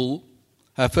peoples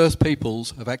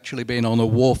have actually been on a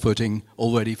war footing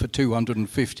already for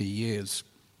 250 years.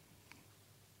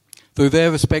 Through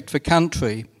their respect for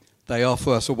country, they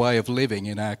offer us a way of living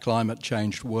in our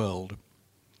climate-changed world.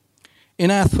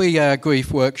 In our 3-hour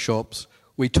grief workshops,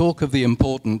 we talk of the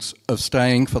importance of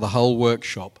staying for the whole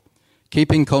workshop,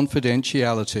 keeping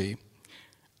confidentiality,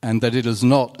 and that it is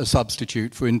not a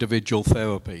substitute for individual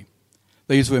therapy.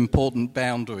 These are important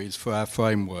boundaries for our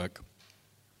framework.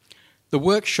 The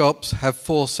workshops have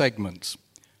 4 segments.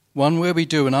 One where we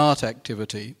do an art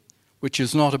activity, which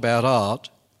is not about art,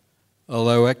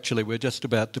 although actually we're just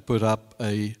about to put up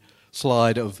a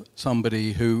slide of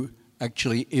somebody who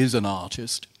actually is an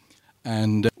artist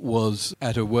and was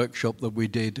at a workshop that we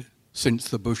did since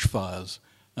the bushfires.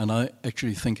 And I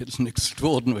actually think it's an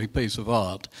extraordinary piece of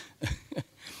art.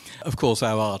 Of course,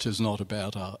 our art is not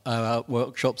about art. Our art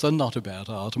workshops are not about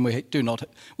art, and we're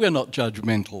not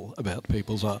judgmental about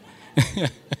people's art.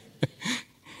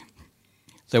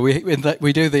 So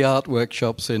we do the art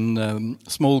workshops in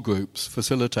small groups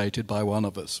facilitated by one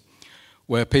of us,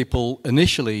 where people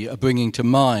initially are bringing to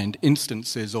mind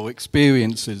instances or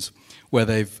experiences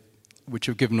which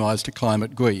have given rise to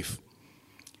climate grief.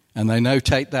 And they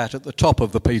notate that at the top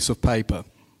of the piece of paper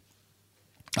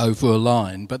over a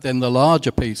line. But then the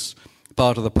larger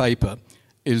part of the paper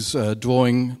is the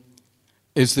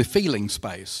feeling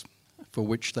space, for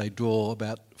which they draw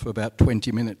for about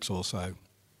 20 minutes or so.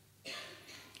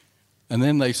 And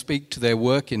then they speak to their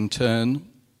work in turn,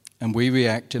 and we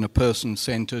react in a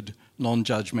person-centred,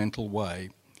 non-judgmental way.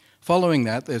 Following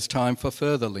that, there's time for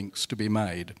further links to be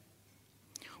made.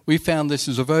 We found this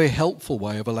is a very helpful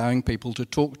way of allowing people to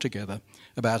talk together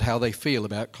about how they feel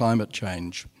about climate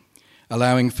change,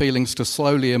 allowing feelings to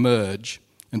slowly emerge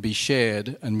and be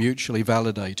shared and mutually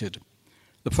validated.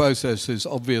 The process is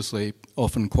obviously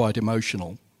often quite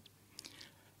emotional.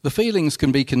 The feelings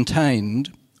can be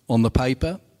contained on the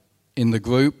paper, in the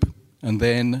group, and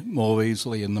then more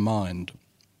easily in the mind.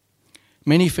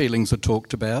 Many feelings are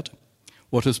talked about,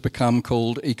 what has become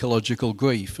called ecological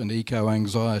grief and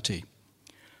eco-anxiety.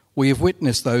 We have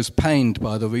witnessed those pained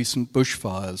by the recent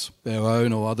bushfires, their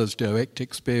own or others' direct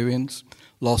experience,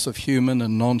 loss of human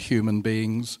and non-human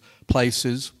beings,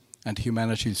 places, and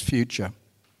humanity's future.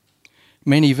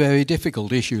 Many very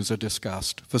difficult issues are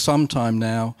discussed. For some time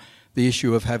now, the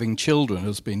issue of having children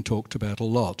has been talked about a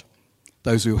lot.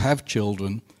 Those who have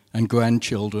children and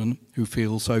grandchildren who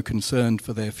feel so concerned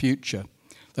for their future,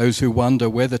 those who wonder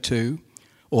whether to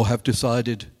or have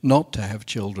decided not to have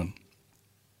children.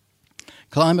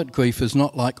 Climate grief is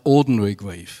not like ordinary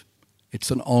grief.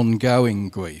 It's an ongoing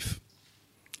grief.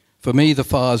 For me, the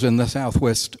fires in the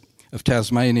southwest of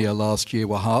Tasmania last year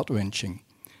were heart-wrenching,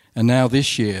 and now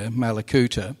this year,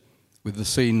 Malakuta, with the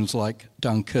scenes like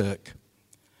Dunkirk.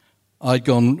 I'd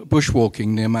gone bushwalking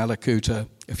near Malakuta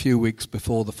a few weeks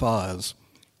before the fires.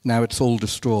 Now it's all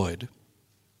destroyed.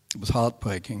 It was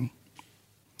heartbreaking.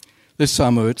 This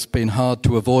summer it's been hard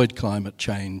to avoid climate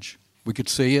change. We could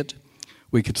see it,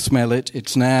 we could smell it.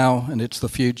 It's now and it's the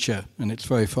future, and it's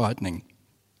very frightening.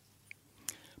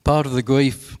 Part of the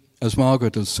grief, as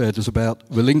Margaret has said, is about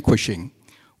relinquishing.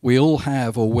 We all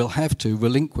have or will have to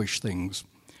relinquish things,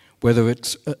 whether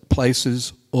it's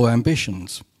places or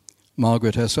ambitions.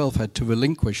 Margaret herself had to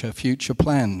relinquish her future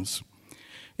plans.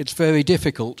 It's very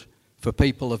difficult for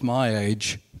people of my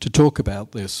age to talk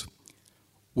about this.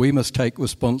 We must take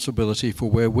responsibility for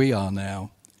where we are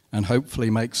now and hopefully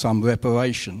make some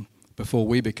reparation before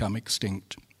we become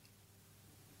extinct.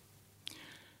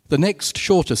 The next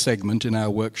shorter segment in our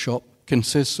workshop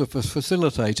consists of a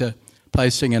facilitator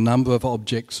placing a number of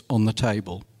objects on the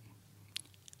table.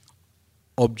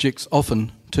 Objects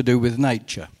often to do with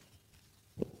nature,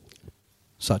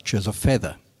 such as a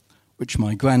feather, which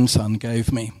my grandson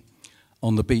gave me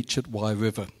on the beach at Wye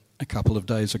River a couple of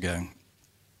days ago.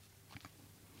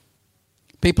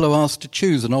 People are asked to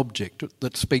choose an object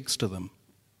that speaks to them.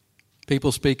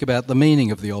 People speak about the meaning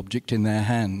of the object in their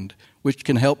hand, which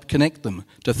can help connect them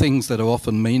to things that are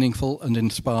often meaningful and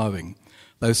inspiring,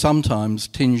 though sometimes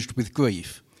tinged with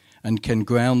grief, and can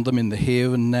ground them in the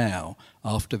here and now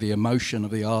after the emotion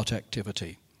of the art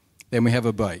activity. Then we have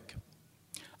a break.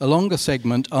 A longer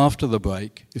segment after the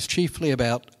break is chiefly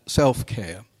about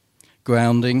self-care,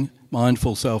 grounding,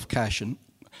 mindful self-compassion,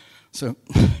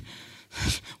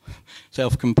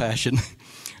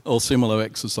 or similar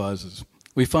exercises.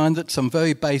 We find that some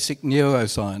very basic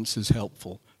neuroscience is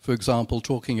helpful. For example,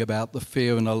 talking about the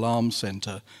fear and alarm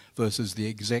centre versus the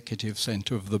executive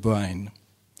centre of the brain.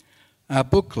 Our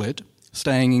booklet,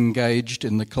 Staying Engaged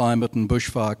in the Climate and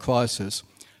Bushfire Crisis,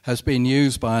 has been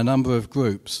used by a number of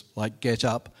groups like Get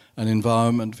Up and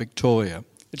Environment Victoria.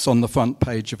 It's on the front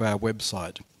page of our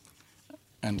website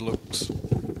and looks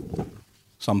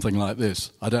something like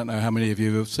this. I don't know how many of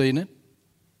you have seen it.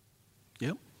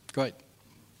 Yep, great.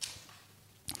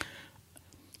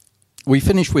 We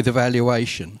finish with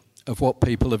evaluation of what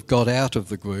people have got out of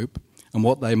the group and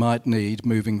what they might need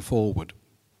moving forward.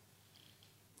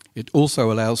 It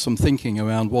also allows some thinking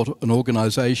around what an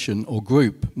organisation or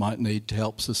group might need to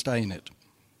help sustain it.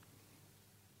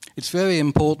 It's very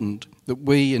important that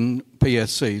we in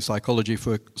PSC, Psychology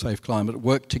for a Safe Climate,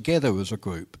 work together as a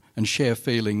group and share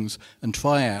feelings and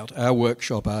try out our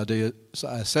workshop ideas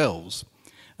ourselves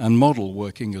and model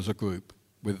working as a group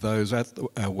with those at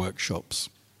our workshops.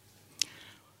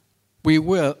 I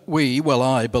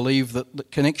believe that the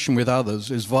connection with others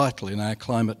is vital in our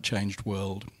climate-changed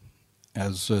world,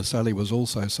 as Sally was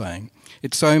also saying.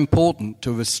 It's so important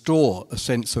to restore a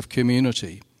sense of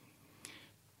community.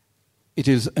 It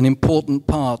is an important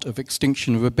part of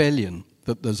Extinction Rebellion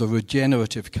that there's a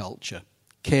regenerative culture,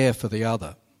 care for the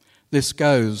other. This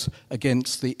goes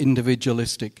against the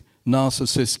individualistic,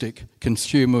 narcissistic,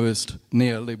 consumerist,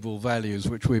 neoliberal values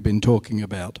which we've been talking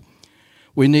about.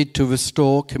 We need to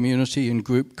restore community and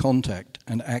group contact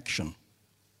and action,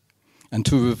 and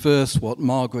to reverse what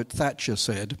Margaret Thatcher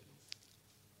said,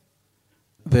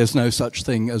 there's no such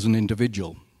thing as an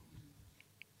individual.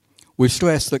 We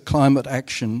stress that climate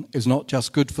action is not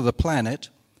just good for the planet,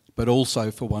 but also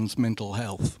for one's mental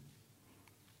health.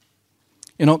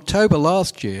 In October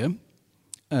last year,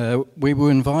 we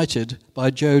were invited by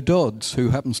Joe Dodds, who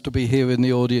happens to be here in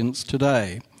the audience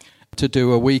today, to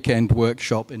do a weekend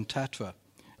workshop in Tatra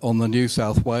on the New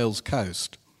South Wales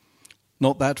coast,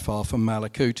 not that far from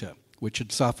Malakuta, which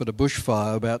had suffered a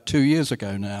bushfire about 2 years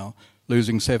ago now,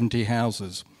 losing 70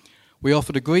 houses. We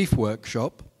offered a grief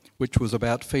workshop, which was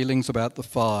about feelings about the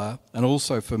fire and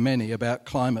also for many about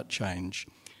climate change.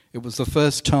 It was the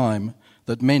first time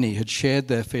that many had shared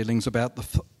their feelings about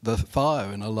the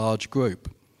fire in a large group.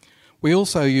 We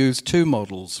also used two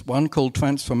models, one called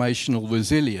Transformational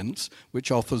Resilience,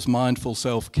 which offers mindful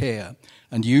self-care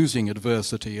and using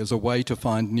adversity as a way to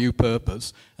find new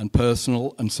purpose and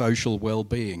personal and social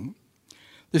well-being.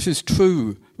 This is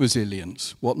true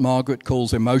resilience, what Margaret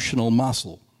calls emotional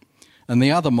muscle. And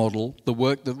the other model, the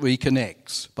work that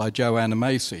reconnects, by Joanna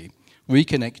Macy,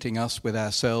 reconnecting us with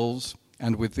ourselves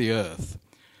and with the earth.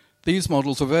 These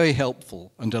models are very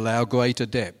helpful and allow greater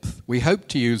depth. We hope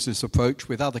to use this approach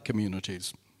with other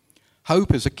communities.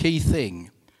 Hope is a key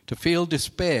thing. To feel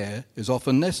despair is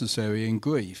often necessary in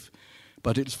grief,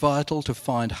 but it's vital to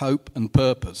find hope and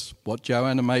purpose, what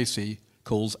Joanna Macy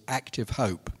calls active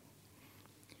hope.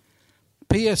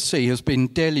 PSC has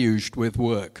been deluged with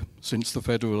work since the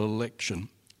federal election,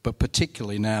 but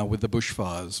particularly now with the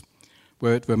bushfires,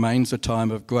 where it remains a time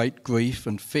of great grief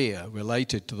and fear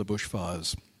related to the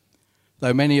bushfires.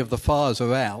 Though many of the fires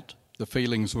are out, the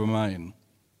feelings remain.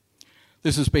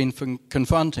 This has been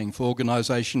confronting for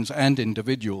organisations and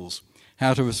individuals,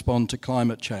 how to respond to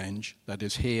climate change that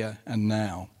is here and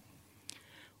now.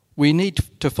 We need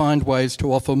to find ways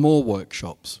to offer more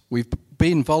workshops. We've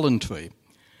been voluntary,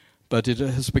 but it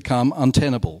has become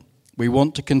untenable. We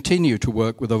want to continue to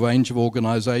work with a range of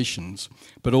organisations,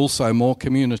 but also more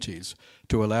communities,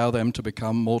 to allow them to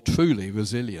become more truly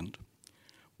resilient.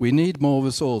 We need more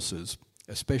resources,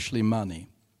 especially money,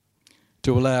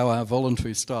 to allow our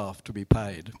voluntary staff to be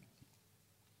paid.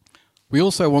 We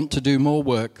also want to do more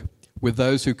work with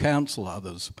those who counsel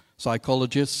others,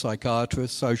 psychologists,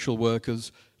 psychiatrists, social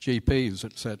workers, GPs,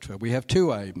 etc. We have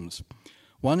two aims.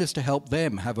 One is to help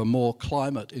them have a more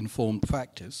climate-informed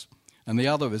practice, and the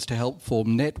other is to help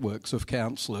form networks of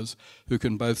counsellors who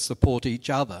can both support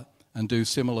each other and do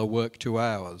similar work to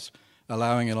ours,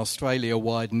 allowing an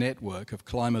Australia-wide network of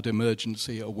climate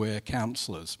emergency-aware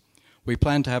counsellors. We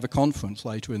plan to have a conference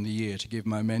later in the year to give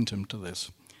momentum to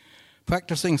this.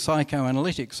 Practising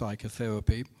psychoanalytic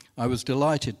psychotherapy, I was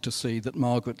delighted to see that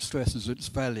Margaret stresses its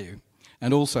value,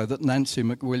 and also that Nancy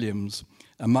McWilliams,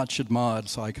 a much-admired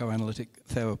psychoanalytic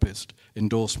therapist,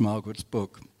 endorsed Margaret's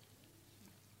book.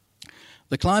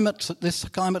 This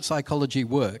climate psychology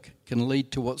work can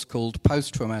lead to what's called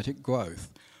post-traumatic growth,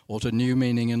 or to new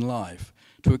meaning in life,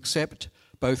 to accept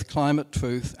both climate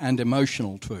truth and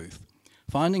emotional truth.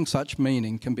 Finding such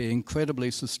meaning can be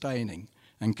incredibly sustaining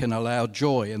and can allow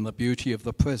joy in the beauty of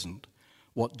the present,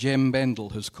 what Jem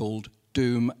Bendel has called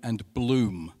doom and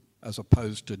bloom, as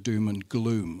opposed to doom and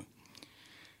gloom.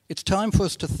 It's time for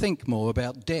us to think more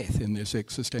about death in this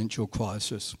existential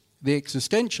crisis. The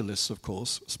existentialists, of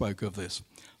course, spoke of this.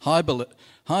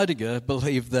 Heidegger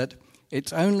believed that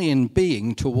it's only in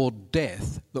being toward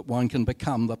death that one can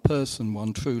become the person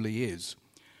one truly is.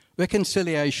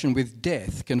 Reconciliation with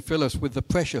death can fill us with the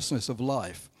preciousness of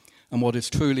life and what is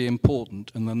truly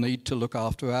important and the need to look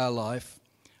after our life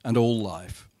and all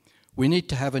life. We need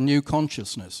to have a new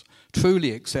consciousness.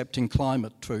 Truly accepting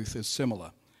climate truth is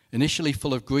similar. Initially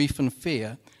full of grief and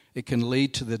fear, it can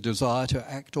lead to the desire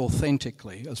to act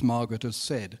authentically, as Margaret has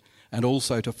said, and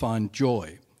also to find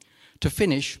joy. To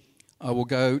finish, I will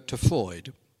go to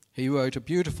Freud. He wrote a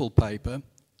beautiful paper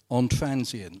on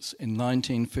transience in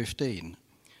 1915.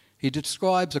 He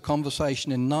describes a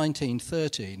conversation in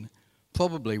 1913,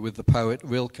 probably with the poet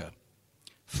Rilke.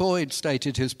 Freud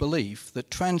stated his belief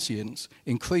that transience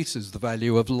increases the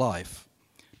value of life,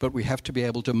 but we have to be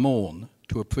able to mourn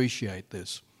to appreciate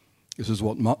this. This is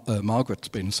what Margaret's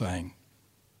been saying.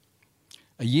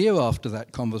 A year after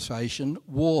that conversation,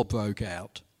 war broke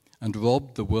out and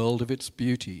robbed the world of its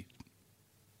beauty.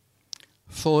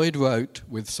 Freud wrote,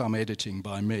 with some editing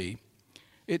by me,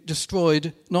 it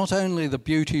destroyed not only the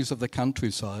beauties of the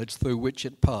countrysides through which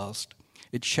it passed,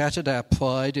 it shattered our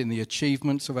pride in the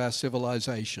achievements of our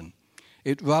civilization.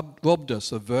 It robbed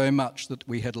us of very much that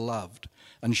we had loved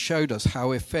and showed us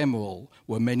how ephemeral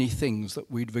were many things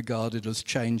that we'd regarded as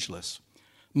changeless.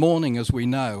 Mourning, as we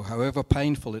know, however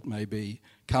painful it may be,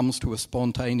 comes to a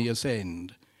spontaneous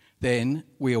end. Then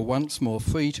we are once more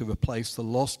free to replace the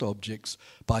lost objects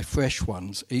by fresh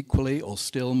ones, equally or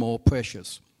still more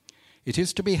precious. It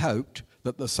is to be hoped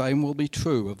that the same will be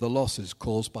true of the losses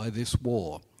caused by this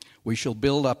war. We shall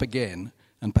build up again,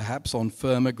 and perhaps on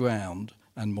firmer ground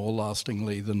and more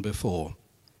lastingly than before.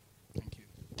 Thank you.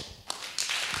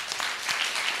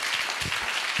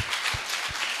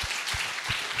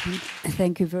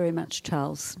 Thank you very much,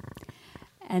 Charles.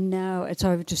 And now it's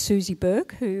over to Susie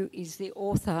Burke, who is the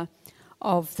author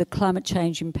of the Climate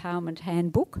Change Empowerment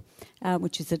Handbook,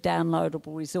 which is a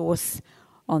downloadable resource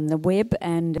on the web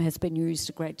and has been used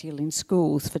a great deal in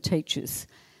schools for teachers.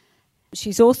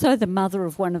 She's also the mother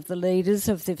of one of the leaders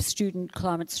of the student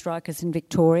climate strikers in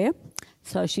Victoria.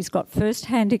 So she's got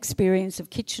first-hand experience of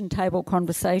kitchen table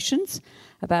conversations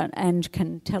and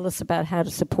can tell us about how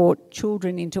to support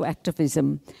children into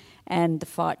activism and the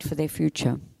fight for their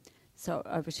future. So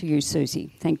over to you,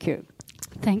 Susie. Thank you.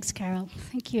 Thanks, Carol.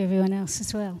 Thank you, everyone else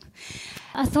as well.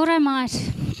 I thought I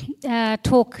might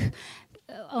talk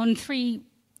on three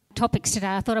topics today.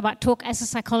 I thought I might talk as a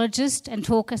psychologist and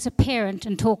talk as a parent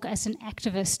and talk as an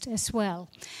activist as well.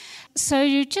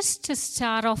 So just to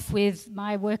start off with,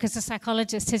 my work as a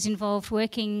psychologist has involved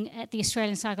working at the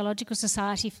Australian Psychological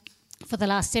Society for the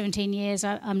last 17 years.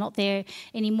 I'm not there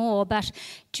anymore, but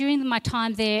during my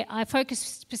time there, I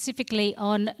focused specifically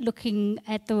on looking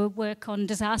at the work on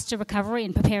disaster recovery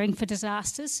and preparing for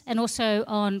disasters, and also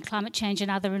on climate change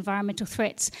and other environmental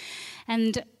threats.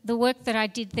 And the work that I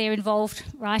did there involved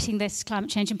writing this Climate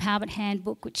Change Empowerment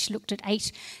Handbook, which looked at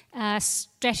 8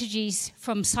 strategies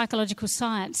from psychological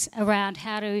science around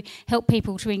how to help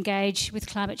people to engage with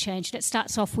climate change. And it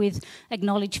starts off with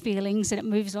acknowledge feelings, and it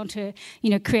moves on to,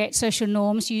 create social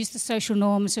norms, use the social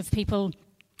norms of people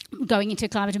going into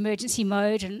climate emergency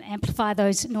mode and amplify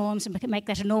those norms and make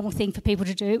that a normal thing for people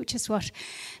to do, which is what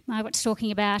Margaret's talking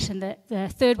about. And the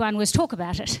third one was talk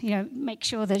about it. Make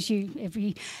sure that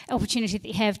every opportunity that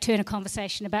you have, turn a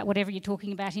conversation about whatever you're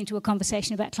talking about into a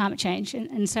conversation about climate change,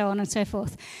 and so on and so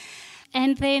forth.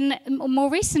 And then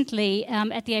more recently,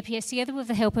 at the APS, together with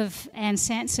the help of Anne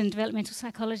Sanson, developmental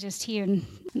psychologist here and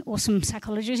an awesome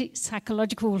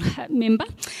psychological member,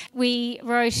 we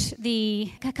wrote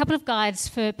a couple of guides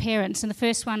for parents. And the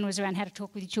first one was around how to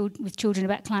talk with children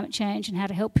about climate change and how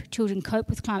to help children cope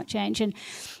with climate change.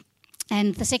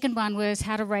 And the second one was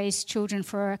how to raise children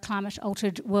for a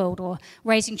climate-altered world, or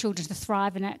raising children to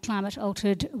thrive in a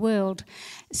climate-altered world.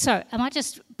 So I might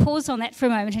just pause on that for a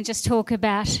moment and just talk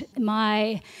about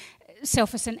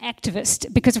myself as an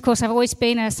activist, because of course I've always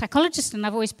been a psychologist and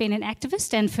I've always been an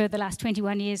activist, and for the last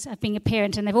 21 years I've been a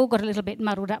parent, and they've all got a little bit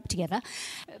muddled up together.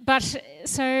 But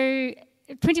so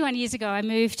 21 years ago, I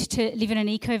moved to live in an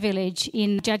eco-village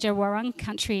in Djadja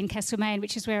country in Castlemaine,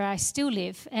 which is where I still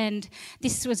live. And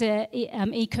this was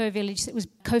an eco-village that was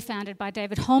co-founded by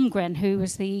David Holmgren, who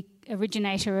was the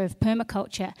originator of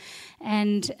permaculture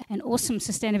and an awesome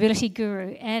sustainability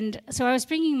guru. And so I was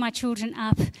bringing my children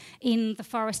up in the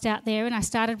forest out there, and I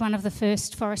started one of the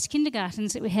first forest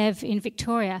kindergartens that we have in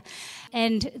Victoria.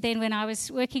 And then when I was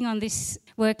working on this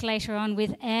work later on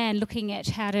with Anne, looking at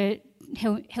how to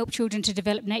help children to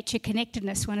develop nature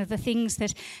connectedness, one of the things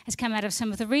that has come out of some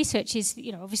of the research is,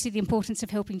 obviously the importance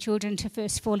of helping children to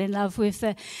first fall in love with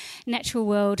the natural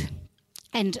world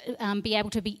and be able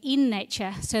to be in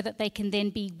nature so that they can then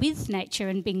be with nature.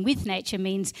 And being with nature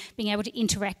means being able to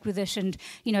interact with it and,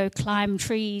 climb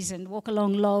trees and walk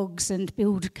along logs and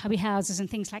build cubby houses and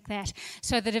things like that,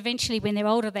 so that eventually when they're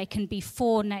older they can be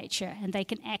for nature and they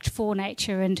can act for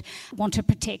nature and want to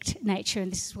protect nature.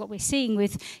 And this is what we're seeing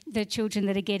with the children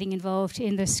that are getting involved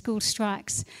in the school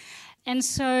strikes. And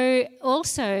so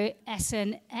also as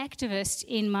an activist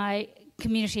in my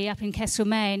community up in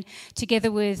Castlemaine,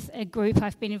 together with a group,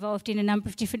 I've been involved in a number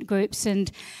of different groups,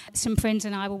 and some friends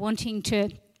and I were wanting to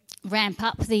ramp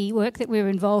up the work that we were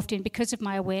involved in because of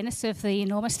my awareness of the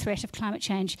enormous threat of climate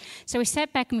change. So we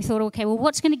sat back and we thought, okay, well,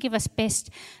 what's going to give us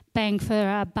best bang for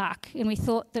our buck? And we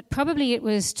thought that probably it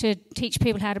was to teach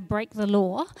people how to break the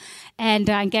law and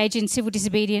engage in civil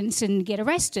disobedience and get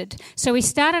arrested. So we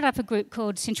started up a group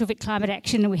called Central Vic Climate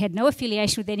Action, and we had no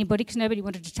affiliation with anybody because nobody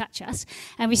wanted to touch us.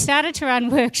 And we started to run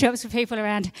workshops for people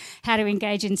around how to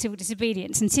engage in civil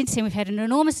disobedience. And since then we've had an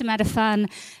enormous amount of fun,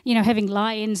 having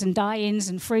lie-ins and die-ins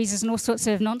and freezes and all sorts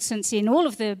of nonsense in all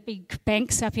of the big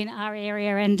banks up in our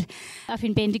area and up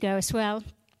in Bendigo as well,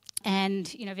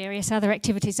 and various other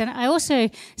activities. And I also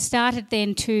started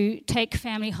then to take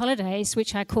family holidays,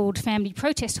 which I called family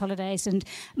protest holidays. And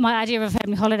my idea of a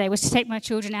family holiday was to take my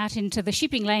children out into the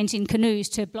shipping lanes in canoes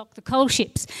to block the coal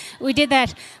ships. We did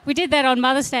that on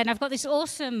Mother's Day, and I've got this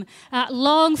awesome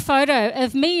long photo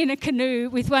of me in a canoe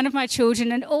with one of my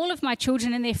children and all of my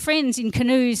children and their friends in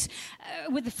canoes,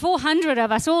 with the 400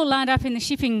 of us all lined up in the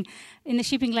shipping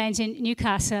lanes in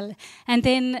Newcastle. And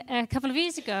then a couple of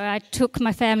years ago, I took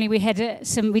my family. We did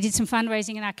some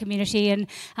fundraising in our community, and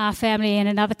our family and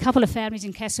another couple of families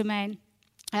in Castlemaine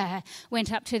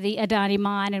went up to the Adani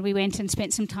mine, and we went and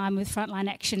spent some time with Frontline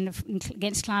Action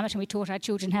against climate, and we taught our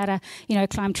children how to,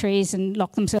 climb trees and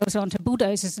lock themselves onto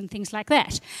bulldozers and things like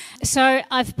that. So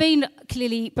I've been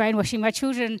clearly brainwashing my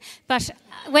children, but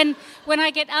when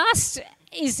I get asked,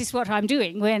 is this what I'm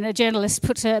doing? When a journalist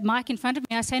puts a mic in front of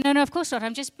me, I say, no, of course not.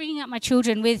 I'm just bringing up my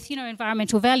children with,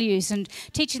 environmental values and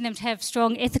teaching them to have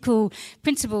strong ethical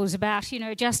principles about,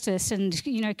 justice and,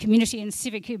 community and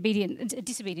civic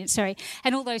disobedience,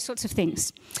 and all those sorts of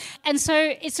things. And so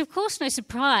it's, of course, no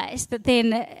surprise that then,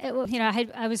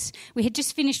 we had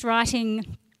just finished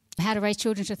writing How to Raise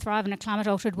Children to Thrive in a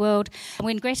Climate-Altered World,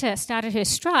 when Greta started her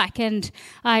strike. And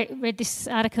I read this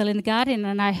article in The Guardian,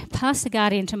 and I passed The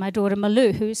Guardian to my daughter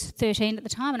Malou, who's 13 at the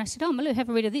time, and I said, "Oh, Malou, have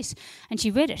a read of this." And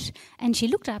she read it, and she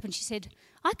looked up and she said,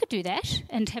 "I could do that."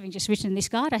 And having just written this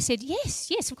guide, I said,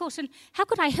 yes, of course. And how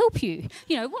could I help you?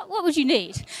 You know, what would you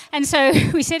need? And so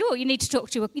we said, you need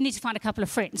to find a couple of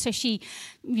friends. So she,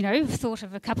 thought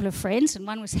of a couple of friends, and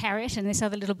one was Harriet and this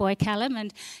other little boy, Callum.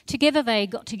 And together they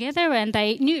got together, and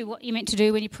they knew what you meant to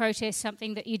do when you protest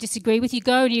something that you disagree with. You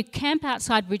go and you camp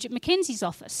outside Bridget McKenzie's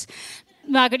office.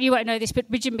 Margaret, you won't know this, but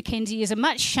Bridget McKenzie is a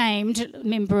much-shamed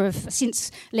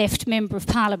since left member of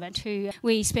Parliament, who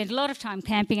we spent a lot of time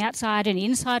camping outside and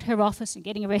inside her office and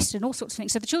getting arrested and all sorts of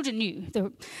things. So the children knew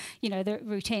the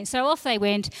routine. So off they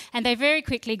went, and they very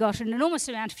quickly got an enormous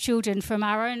amount of children from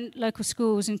our own local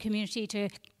schools and community to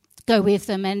go with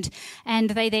them, and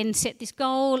they then set this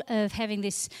goal of having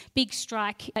this big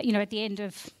strike, at the end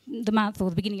of the month or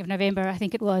the beginning of November, I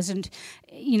think it was, and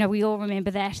we all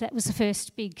remember that. That was the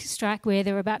first big strike where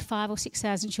there were about 5,000 or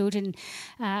 6,000 children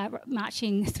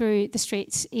marching through the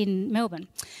streets in Melbourne.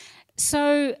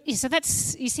 So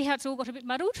that's, you see how it's all got a bit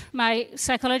muddled? My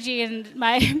psychology and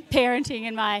my parenting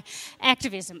and my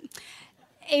activism.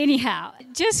 Anyhow,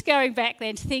 just going back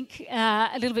then to think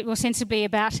a little bit more sensibly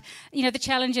about, the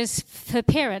challenges for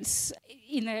parents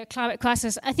in the climate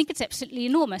crisis, I think it's absolutely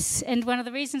enormous. And one of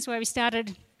the reasons why we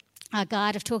started our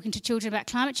guide of talking to children about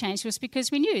climate change was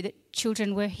because we knew that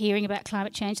children were hearing about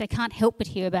climate change. They can't help but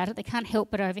hear about it. They can't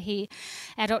help but overhear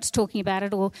adults talking about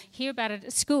it or hear about it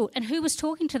at school. And who was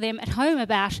talking to them at home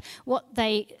about what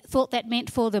they thought that meant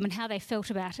for them and how they felt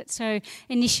about it. So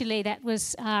initially that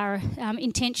was our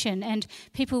intention, and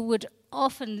people would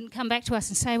often come back to us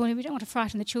and say, well, we don't want to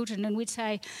frighten the children, and we'd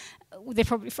say, they're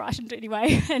probably frightened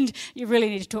anyway, and you really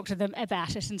need to talk to them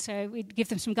about it. And so we'd give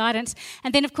them some guidance.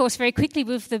 And then, of course, very quickly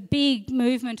with the big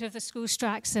movement of the school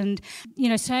strikes and,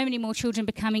 so many more children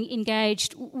becoming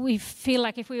engaged, we feel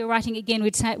like if we were writing again,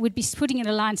 we'd be putting in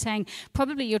a line saying,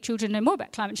 probably your children know more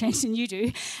about climate change than you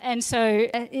do. And so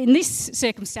in this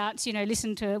circumstance,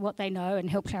 listen to what they know and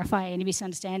help clarify any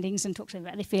misunderstandings and talk to them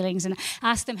about their feelings and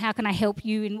ask them, how can I help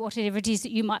you in whatever it is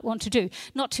that you might want to do?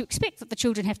 Not to expect that the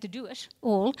children have to do it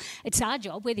all. It's our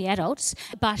job, we're the adults,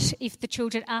 but if the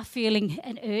children are feeling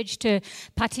an urge to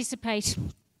participate,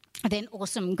 then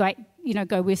awesome, great,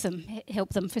 go with them, help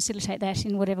them facilitate that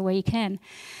in whatever way you can.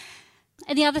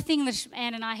 And the other thing that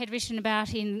Anne and I had written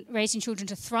about in Raising Children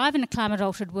to Thrive in a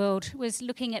Climate-Altered World was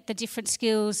looking at the different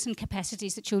skills and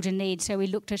capacities that children need. So we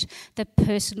looked at the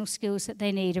personal skills that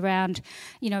they need around,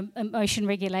 emotion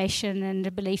regulation and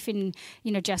a belief in,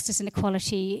 justice and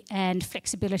equality and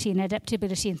flexibility and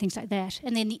adaptability and things like that.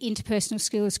 And then the interpersonal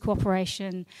skills,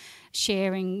 cooperation,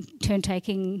 sharing,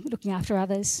 turn-taking, looking after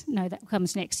others. No, that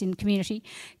comes next in community.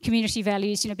 Community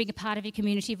values, being a part of your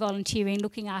community, volunteering,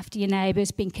 looking after your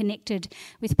neighbours, being connected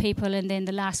with people. And then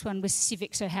the last one was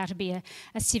civic, so how to be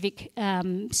a civic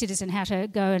citizen, how to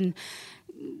go and,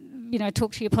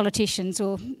 talk to your politicians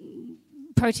or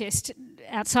protest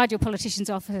outside your politician's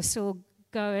office or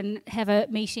go and have a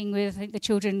meeting with, I think the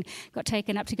children got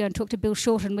taken up to go and talk to Bill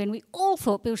Shorten when we all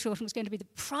thought Bill Shorten was going to be the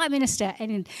Prime Minister.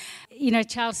 And,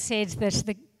 Charles said that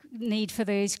the need for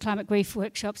these climate grief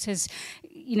workshops has,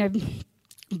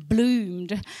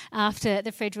 bloomed after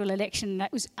the federal election.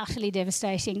 That was utterly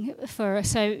devastating for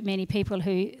so many people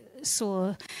who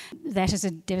saw that as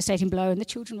a devastating blow, and the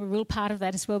children were a real part of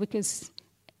that as well, because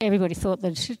everybody thought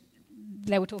that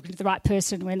they were talking to the right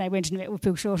person when they went and met with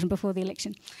Bill Shorten before the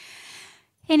election.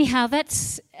 Anyhow,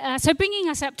 that's so bringing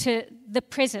us up to the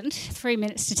present, 3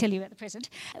 minutes to tell you about the present.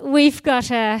 We've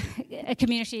got a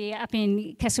community up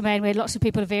in Castlemaine where lots of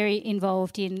people are very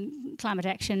involved in climate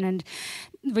action and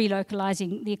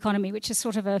relocalising the economy, which is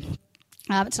sort of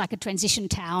it's like a transition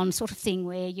town sort of thing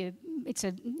where it's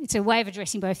a way of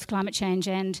addressing both climate change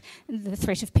and the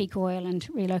threat of peak oil and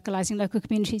relocalising local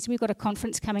communities. We've got a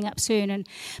conference coming up soon, and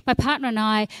my partner and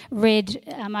I read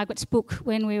Margaret's book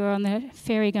when we were on the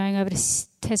ferry going over to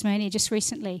Tasmania just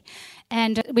recently,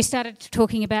 and we started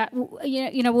talking about,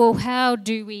 well, how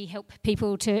do we help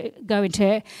people to go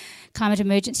into climate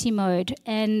emergency mode?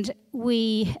 And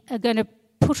we are going to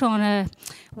put on a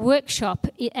workshop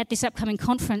at this upcoming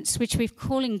conference, which we're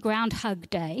calling Groundhog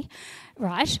Day,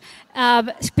 right?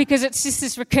 Because it's just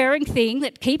this recurring thing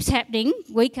that keeps happening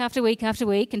week after week after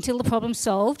week until the problem's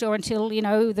solved or until,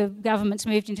 the government's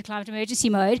moved into climate emergency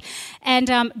mode.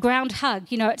 And ground hug,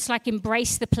 it's like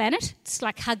embrace the planet. It's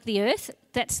like hug the earth.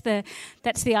 that's the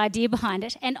idea behind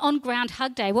it. And on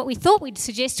Groundhog Day, what we thought we'd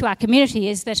suggest to our community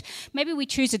is that maybe we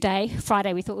choose a day,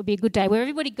 Friday we thought would be a good day, where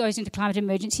everybody goes into climate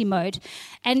emergency mode,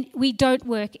 and we don't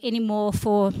work anymore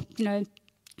for,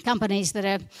 companies that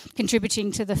are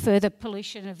contributing to the further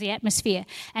pollution of the atmosphere.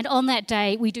 And on that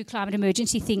day, we do climate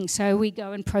emergency things. So we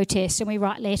go and protest, and we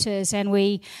write letters, and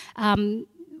we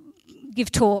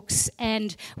give talks,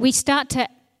 and we start to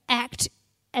act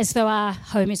as though our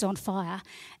home is on fire.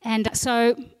 And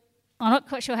so I'm not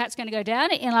quite sure how it's going to go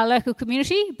down in our local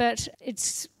community, but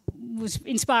it was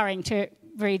inspiring to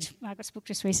read Margaret's book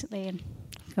just recently and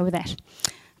go with that.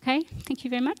 Okay, thank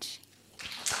you very much.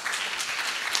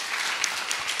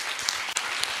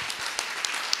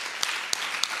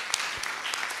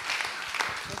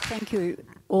 Thank you,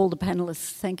 all the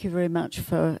panellists. Thank you very much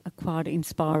for a quite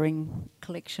inspiring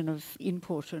collection of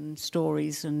input and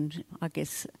stories, and I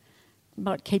guess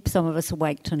might keep some of us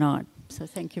awake tonight. So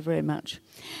thank you very much.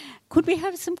 Could we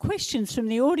have some questions from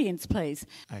the audience, please?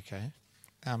 Okay.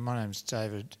 My name's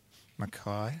David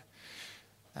Mackay.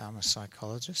 I'm a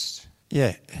psychologist.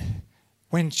 Yeah.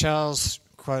 When Charles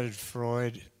quoted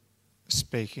Freud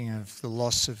speaking of the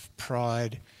loss of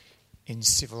pride in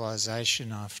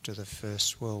civilization after the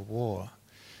First World War,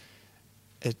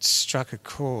 it struck a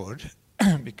chord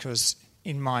because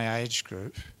in my age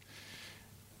group,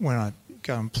 when I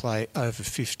go and play over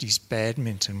 50s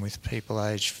badminton with people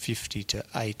aged 50 to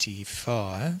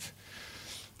 85,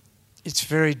 it's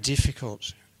very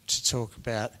difficult to talk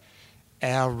about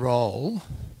our role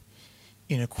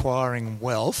in acquiring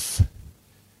wealth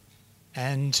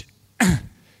and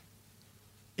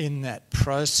in that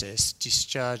process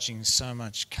discharging so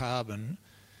much carbon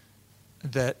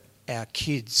that our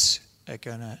kids are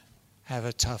going to have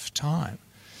a tough time.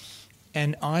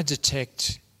 And I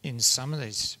detect in some of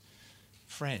these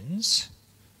friends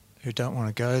who don't want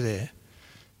to go there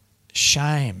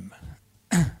shame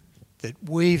that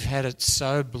we've had it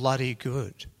so bloody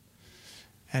good.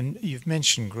 And you've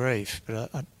mentioned grief,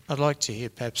 but I'd like to hear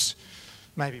perhaps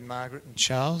maybe Margaret and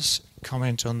Charles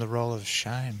comment on the role of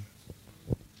shame.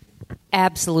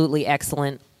 Absolutely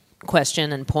excellent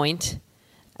question and point.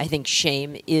 I think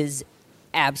shame is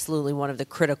absolutely one of the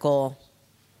critical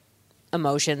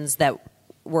emotions that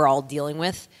we're all dealing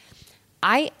with.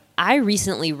 I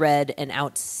recently read an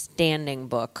outstanding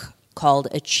book called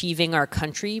Achieving Our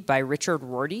Country by Richard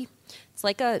Rorty. It's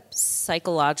like a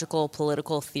psychological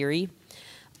political theory,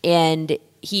 and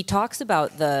he talks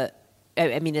about the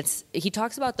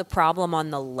problem on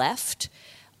the left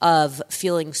of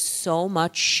feeling so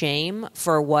much shame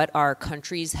for what our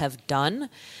countries have done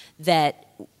that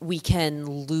we can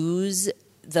lose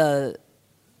the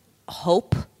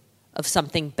hope of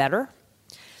something better.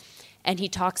 And he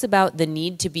talks about the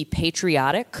need to be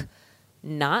patriotic,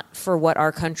 not for what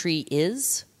our country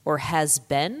is or has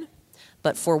been,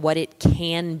 but for what it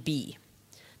can be,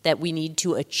 that we need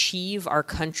to achieve our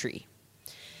country.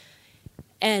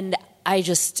 And I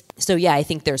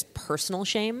think there's personal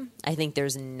shame. I think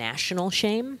there's national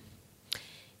shame.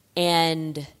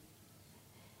 And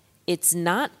it's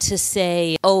not to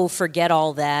say, oh, forget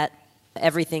all that,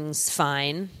 everything's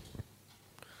fine,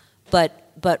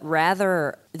 but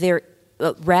rather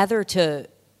to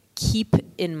keep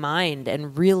in mind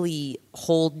and really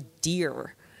hold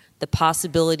dear the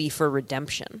possibility for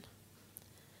redemption.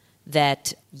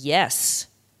 That yes,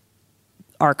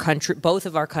 our country, both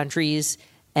of our countries,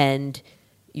 and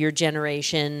your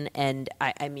generation, and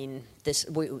it's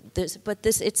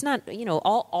not,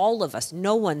 all of us,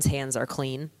 no one's hands are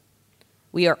clean.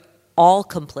 We are all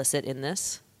complicit in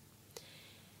this.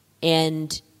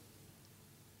 And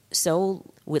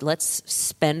so let's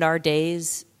spend our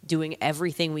days doing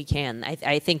everything we can.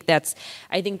 I think that's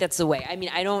the way.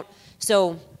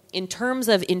 So in terms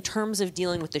of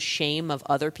dealing with the shame of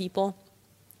other people,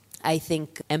 I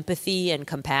think empathy and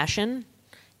compassion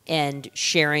and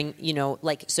sharing,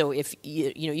 so if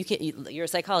you're a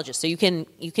psychologist, so you can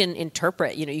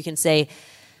interpret, you can say,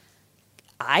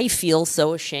 I feel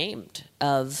so ashamed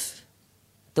of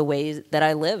the way that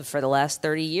I live for the last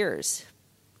 30 years.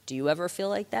 Do you ever feel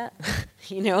like that?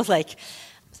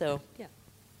 So, yeah.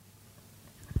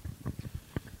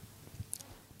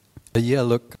 Yeah,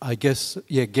 look, I guess,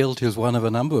 guilt is one of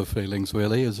a number of feelings,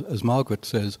 really, as Margaret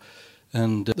says.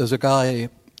 And there's a guy,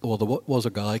 or there was a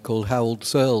guy called Harold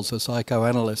Searles, a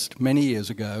psychoanalyst, many years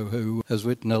ago, who has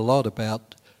written a lot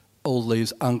about all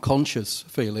these unconscious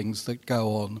feelings that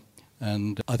go on.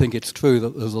 And I think it's true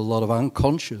that there's a lot of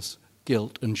unconscious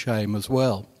guilt and shame as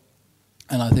well.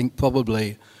 And I think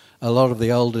probably a lot of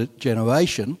the older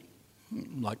generation,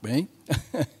 like me,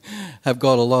 have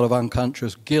got a lot of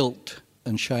unconscious guilt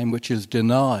and shame which is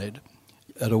denied.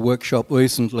 at a workshop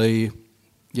recently,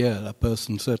 a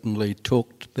person certainly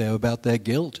talked there about their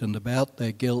guilt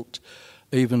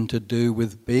even to do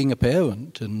with being a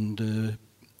parent and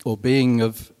or being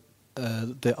of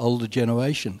the older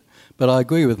generation. But I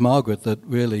agree with Margaret that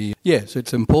really, yes,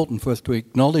 it's important for us to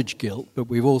acknowledge guilt, but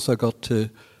we've also got to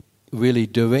really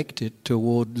direct it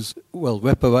towards,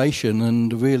 reparation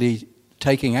and really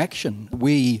taking action.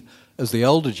 We, as the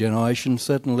older generation,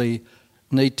 certainly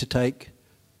need to take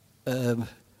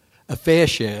a fair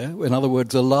share, in other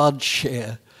words, a large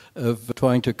share of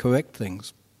trying to correct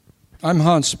things. I'm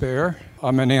Hans Baer.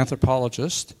 I'm an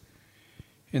anthropologist.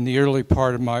 In the early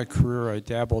part of my career, I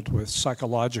dabbled with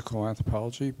psychological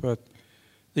anthropology, but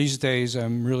these days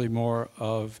I'm really more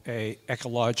of an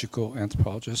ecological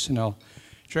anthropologist. And I'll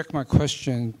direct my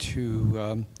question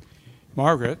to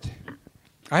Margaret.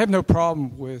 I have no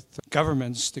problem with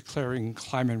governments declaring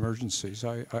climate emergencies.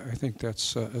 I think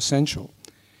that's essential.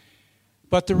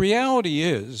 But the reality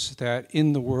is that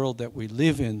in the world that we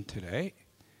live in today,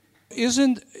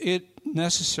 isn't it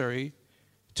necessary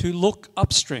to look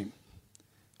upstream?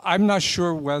 I'm not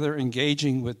sure whether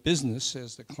engaging with business,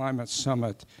 as the Climate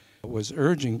Summit was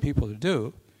urging people to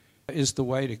do, is the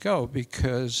way to go,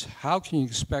 because how can you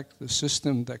expect the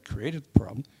system that created the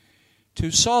problem to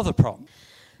solve the problem?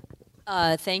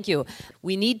 Thank you.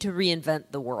 We need to reinvent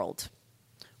the world.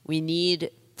 We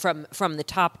need, from the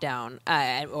top down,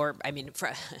 I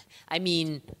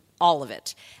mean all of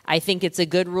it. I think it's a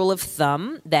good rule of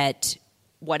thumb that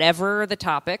whatever the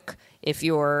topic, if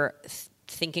you're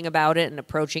thinking about it and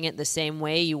approaching it the same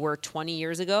way you were 20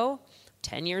 years ago,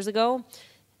 10 years ago,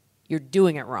 you're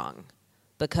doing it wrong,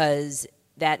 because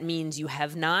that means you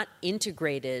have not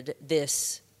integrated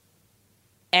this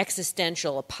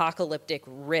existential apocalyptic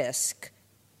risk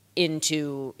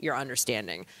into your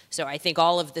understanding. So I think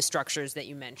all of the structures that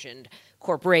you mentioned,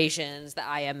 corporations, the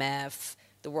IMF,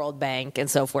 the World Bank, and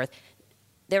so forth,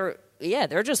 they're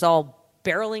just all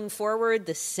barreling forward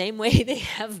the same way they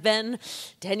have been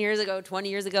 10 years ago, 20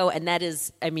 years ago, and that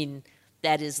is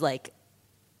like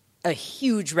a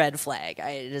huge red flag.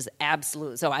 It is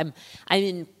absolute. So I'm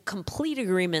in complete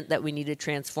agreement that we need to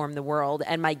transform the world,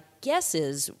 and my guess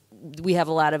is we have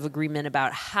a lot of agreement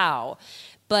about how.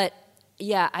 But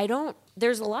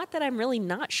there's a lot that I'm really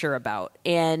not sure about,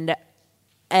 and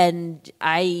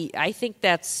I think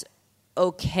that's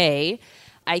okay.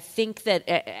 I think that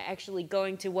actually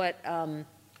going to what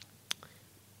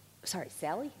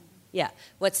Sally? Yeah,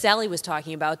 what Sally was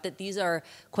talking about, that these are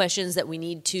questions that we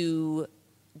need to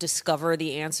discover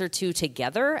the answer to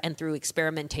together and through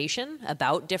experimentation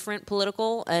about different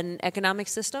political and economic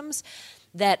systems.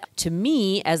 That, to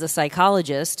me, as a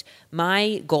psychologist,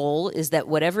 my goal is that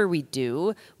whatever we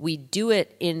do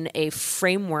it in a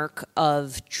framework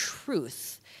of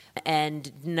truth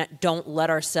and don't let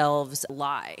ourselves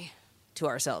lie to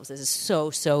ourselves. This is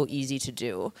so easy to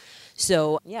do.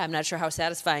 So, I'm not sure how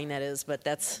satisfying that is, but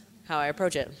that's how I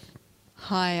approach it.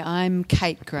 Hi, I'm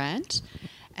Kate Grant,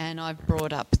 and I've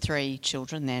brought up 3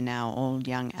 children. They're now all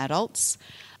young adults,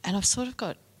 and I've sort of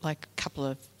got like a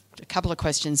couple of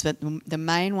questions, but the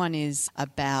main one is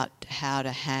about how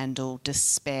to handle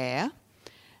despair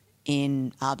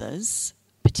in others,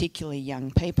 particularly young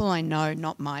people. I know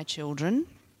not my children,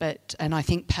 and I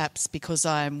think perhaps because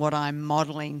what I'm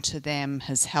modelling to them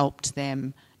has helped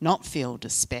them not feel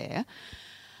despair,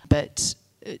 but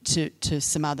to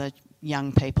some other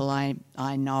young people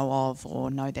I know of or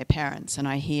know their parents, and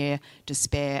I hear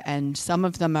despair, and some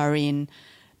of them are in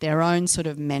their own sort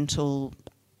of mental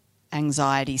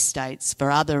anxiety states for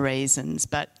other reasons,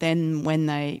 but then when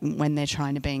they're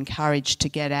trying to be encouraged to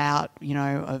get out,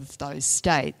 of those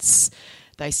states,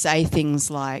 they say things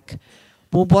like,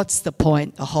 well, what's the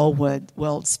point? The whole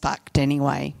world's fucked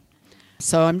anyway.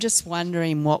 So I'm just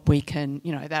wondering what we can,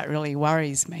 that really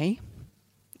worries me.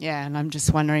 Yeah, and I'm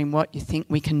just wondering what you think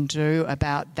we can do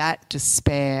about that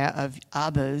despair of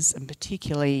others, and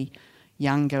particularly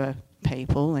younger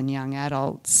people and young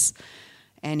adults.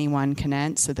 Anyone can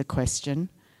answer the question.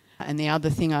 And the other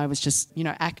thing I was just,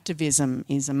 activism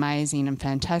is amazing and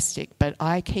fantastic, but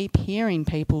I keep hearing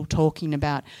people talking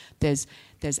about there's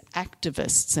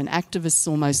activists, and activists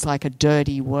almost like a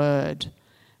dirty word.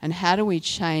 And how do we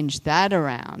change that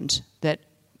around, that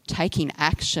taking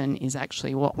action is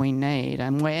actually what we need,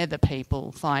 and we're the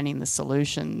people finding the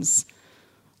solutions,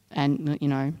 and,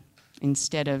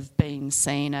 instead of being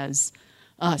seen as,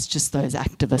 it's just those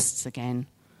activists again.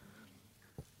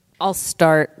 I'll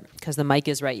start, because the mic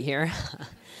is right here.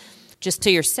 Just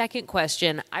to your second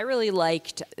question, I really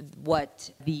liked what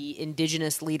the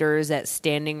indigenous leaders at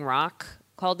Standing Rock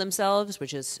called themselves,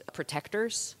 which is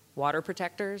protectors, water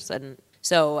protectors. And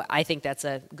So I think that's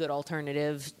a good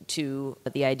alternative to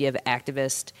the idea of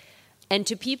activist. And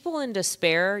to people in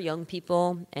despair, young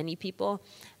people, any people,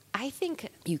 I think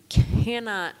you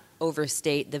cannot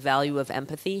overstate the value of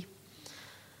empathy.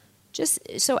 Just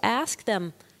so ask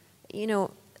them,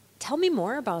 tell me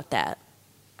more about that.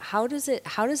 How does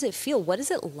it feel? What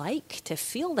is it like to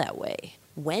feel that way?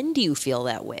 When do you feel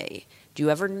that way? Do you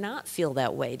ever not feel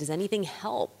that way? Does anything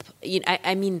help?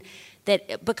 I mean,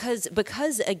 that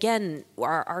because again,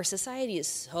 our society is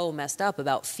so messed up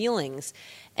about feelings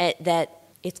that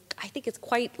I think it's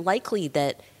quite likely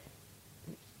that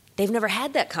they've never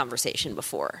had that conversation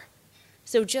before.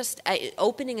 So just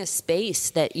opening a space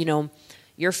that,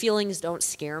 your feelings don't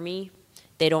scare me,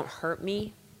 they don't hurt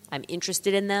me, I'm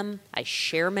interested in them, I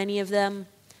share many of them,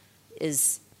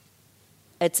 it's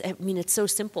so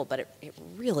simple, but it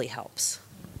really helps.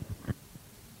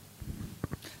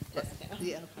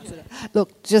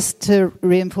 Look, just to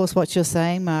reinforce what you're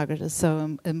saying, Margaret, is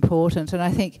so important. And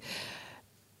I think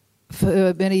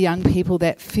for many young people,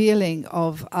 that feeling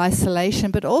of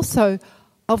isolation, but also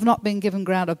of not being given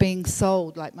ground, of being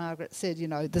sold, like Margaret said,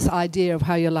 this idea of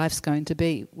how your life's going to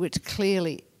be, which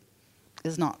clearly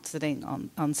is not sitting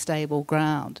on stable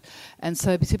ground. And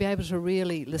so to be able to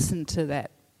really listen to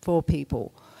that for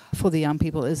people, for the young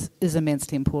people, is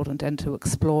immensely important, and to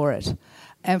explore it.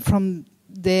 And from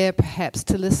there, perhaps,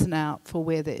 to listen out for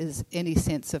where there is any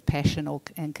sense of passion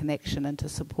and connection, and to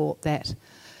support that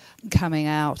coming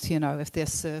out. If there's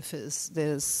surfers,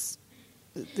 there's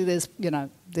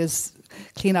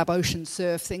clean up ocean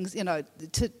surf things,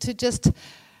 to just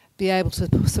be able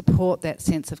to support that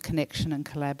sense of connection and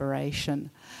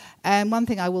collaboration. And one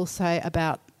thing I will say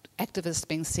about activists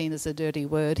being seen as a dirty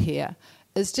word here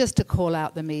is just to call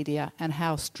out the media and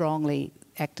how strongly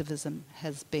activism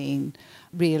has been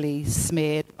really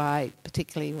smeared by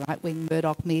particularly right-wing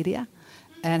Murdoch media,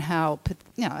 and how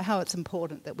it's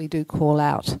important that we do call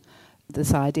out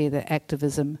this idea that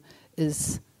activism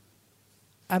is...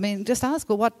 I mean, just ask,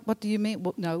 well, what do you mean?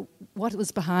 What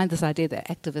was behind this idea that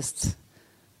activists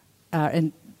are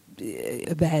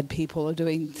bad people or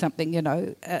doing something,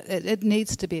 it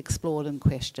needs to be explored and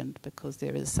questioned, because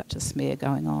there is such a smear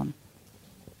going on.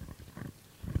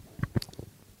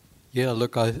 Yeah,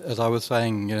 look, as I was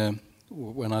saying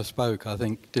when I spoke, I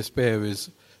think despair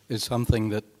is something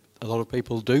that a lot of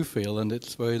people do feel, and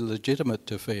it's very legitimate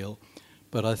to feel.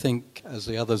 But I think, as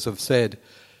the others have said,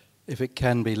 if it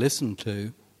can be listened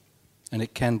to and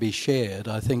it can be shared,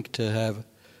 I think to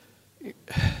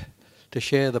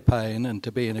share the pain and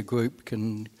to be in a group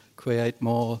can create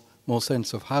more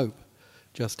sense of hope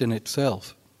just in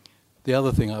itself. The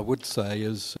other thing I would say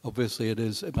is, obviously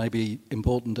it may be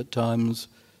important at times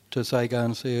to say go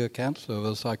and see a counsellor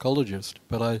or a psychologist,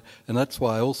 and that's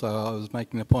why also I was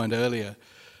making the point earlier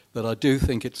that I do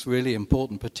think it's really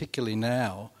important, particularly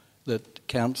now, that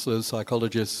counsellors,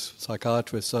 psychologists,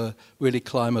 psychiatrists are really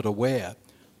climate aware,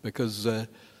 because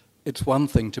it's one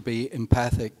thing to be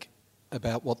empathic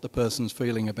about what the person's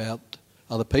feeling about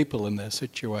other people in their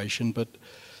situation, but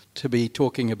to be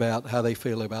talking about how they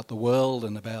feel about the world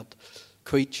and about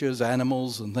creatures,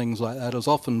 animals and things like that has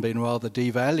often been rather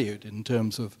devalued in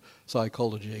terms of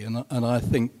psychology. And I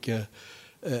think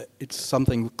it's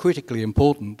something critically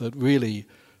important that really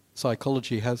a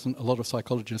lot of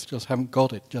psychologists just haven't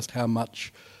got it, just how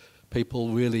much people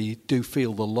really do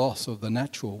feel the loss of the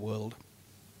natural world.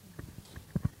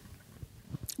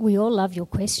 We all love your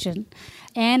question.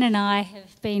 Anne and I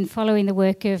have been following the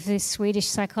work of this Swedish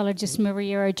psychologist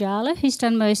Maria Ojala, who's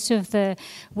done most of the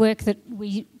work that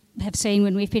we have seen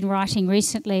when we've been writing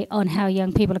recently on how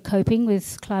young people are coping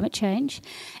with climate change.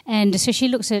 And so she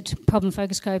looks at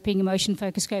problem-focused coping,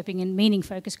 emotion-focused coping and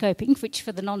meaning-focused coping, which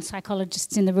for the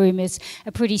non-psychologists in the room is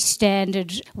a pretty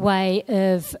standard way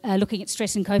of looking at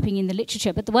stress and coping in the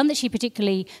literature. But the one that she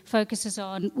particularly focuses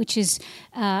on, which is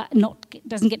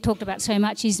doesn't get talked about so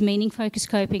much, is meaning-focused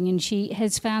coping. And she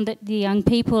has found that the young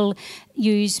people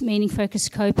use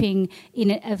meaning-focused coping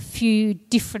in a few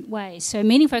different ways. So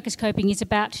meaning-focused coping is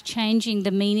about changing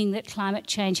the meaning that climate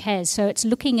change has. So it's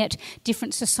looking at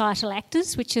different societal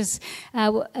actors, which is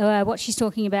what she's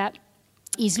talking about,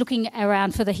 is looking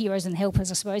around for the heroes and helpers,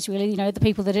 I suppose, really, the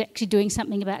people that are actually doing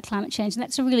something about climate change. And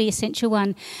that's a really essential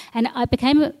one. And I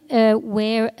became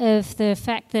aware of the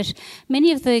fact that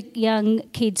many of the young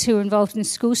kids who are involved in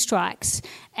school strikes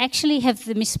actually have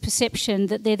the misperception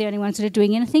that they're the only ones that are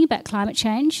doing anything about climate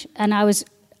change. And I was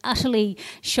utterly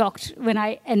shocked when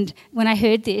I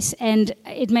heard this, and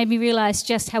it made me realise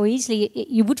just how easily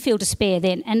you would feel despair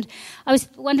then. And I was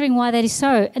wondering why that is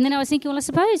so. And then I was thinking, well, I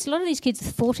suppose a lot of these kids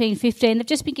are 14, 15, they've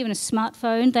just been given a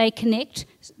smartphone, they connect,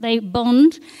 they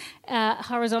bond,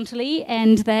 horizontally,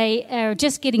 and they are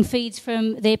just getting feeds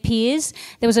from their peers.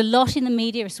 There was a lot in the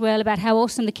media as well about how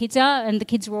awesome the kids are, and the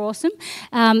kids were awesome.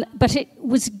 But it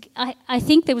was, I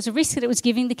think there was a risk that it was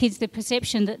giving the kids the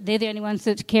perception that they're the only ones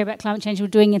that care about climate change or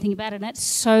doing anything about it, and that's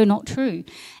so not true.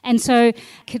 And so I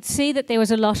could see that there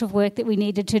was a lot of work that we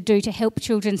needed to do to help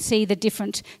children see the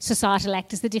different societal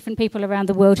actors, the different people around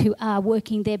the world who are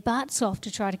working their butts off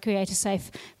to try to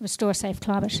restore a safe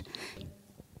climate.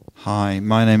 Hi,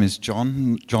 my name is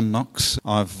John Knox.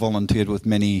 I've volunteered with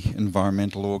many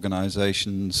environmental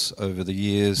organisations over the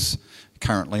years.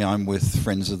 Currently I'm with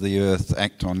Friends of the Earth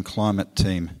Act on Climate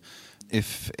team.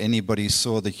 If anybody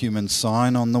saw the human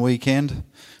sign on the weekend,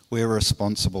 we're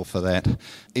responsible for that.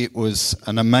 It was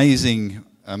an amazing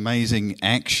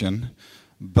action,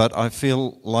 but I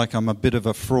feel like I'm a bit of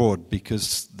a fraud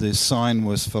because the sign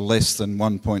was for less than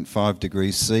 1.5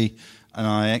 degrees C, and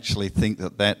I actually think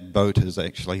that boat has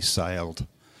actually sailed.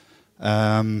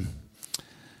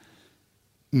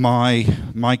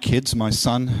 My kids, my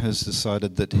son has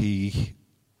decided that he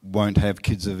won't have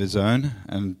kids of his own,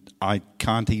 and I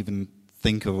can't even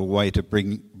think of a way to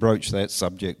broach that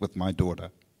subject with my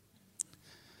daughter.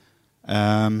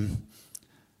 There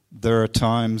are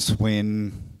times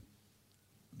when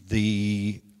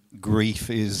the grief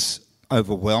is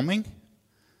overwhelming,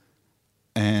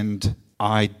 and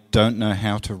I don't know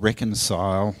how to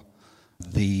reconcile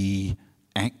the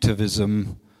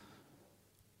activism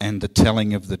and the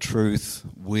telling of the truth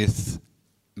with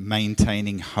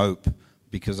maintaining hope,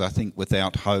 because I think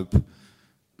without hope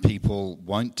people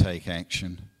won't take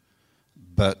action.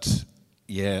 But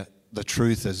yeah, the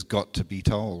truth has got to be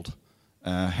told.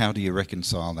 How do you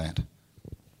reconcile that?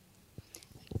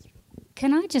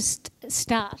 Can I just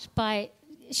start by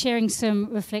sharing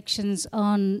some reflections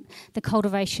on the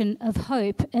cultivation of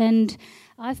hope? And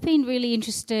I've been really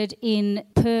interested in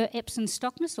Per Epson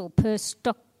Stocknes, or Per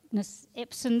Stocknes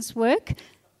Epson's work.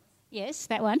 Yes,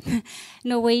 that one.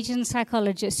 Norwegian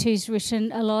psychologist who's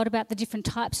written a lot about the different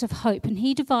types of hope, and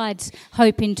he divides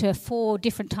hope into 4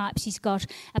 different types. He's got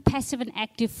a passive and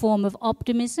active form of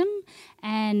optimism,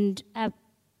 and a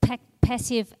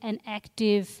passive and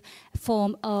active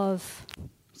form of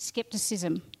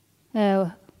skepticism,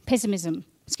 pessimism,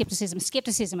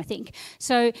 skepticism, I think.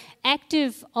 So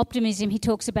active optimism, he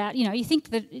talks about, you think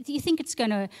it's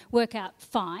going to work out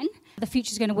fine, the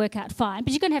future's going to work out fine,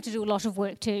 but you're going to have to do a lot of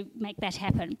work to make that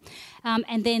happen.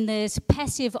 And then there's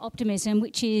passive optimism,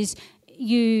 which is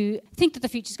you think that the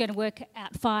future's going to work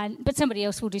out fine, but somebody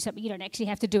else will do something. You don't actually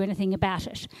have to do anything about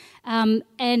it. And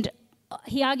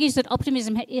he argues that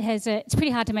optimism it's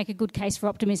pretty hard to make a good case for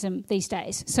optimism these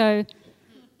days. So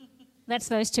that's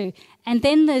those two. And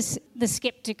then there's the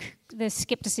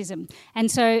skepticism. And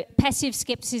so passive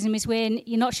skepticism is when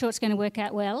you're not sure it's going to work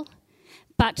out well,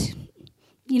 but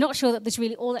you're not sure that there's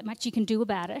really all that much you can do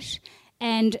about it.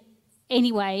 And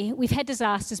anyway, we've had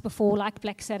disasters before, like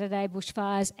Black Saturday,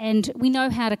 bushfires, and we know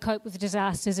how to cope with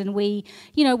disasters, and we'll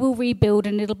rebuild,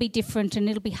 and it'll be different and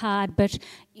it'll be hard, but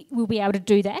we'll be able to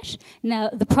do that. Now,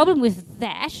 the problem with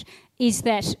that is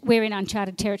that we're in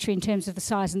uncharted territory in terms of the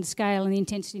size and the scale and the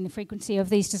intensity and the frequency of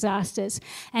these disasters.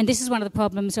 And this is one of the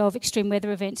problems of extreme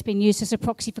weather events being used as a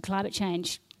proxy for climate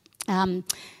change.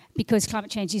 Because climate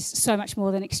change is so much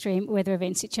more than extreme weather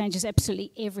events. It changes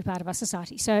absolutely every part of our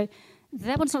society. So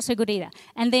that one's not so good either.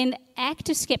 And then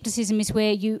active skepticism is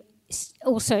where you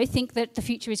also think that the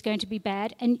future is going to be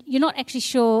bad, and you're not actually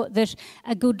sure that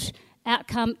a good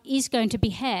outcome is going to be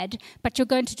had, but you're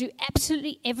going to do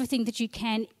absolutely everything that you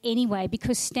can anyway,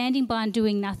 because standing by and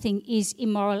doing nothing is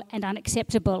immoral and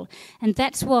unacceptable. And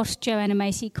that's what Joanna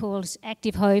Macy calls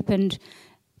active hope, and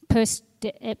Per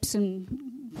Epson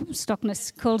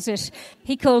Stocknes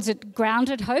calls it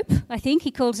grounded hope. I think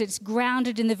he calls it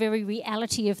grounded in the very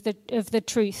reality of the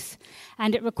truth,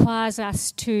 and it requires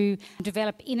us to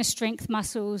develop inner strength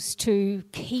muscles to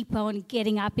keep on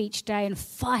getting up each day and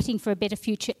fighting for a better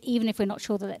future, even if we're not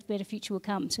sure that better future will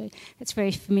come. So that's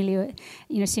very familiar,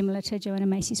 similar to Joanna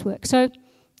Macy's work. So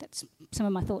that's some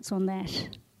of my thoughts on that.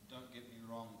 Don't get me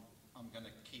wrong, I'm going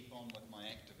to keep on with my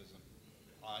activism.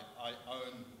 I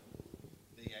own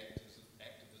the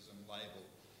activism label,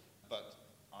 but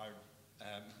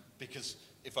because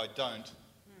if I don't,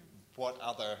 what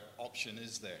other option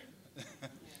is there?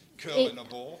 Curl in a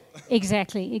ball?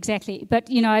 Exactly. But,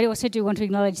 I also do want to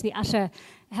acknowledge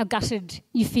how gutted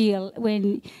you feel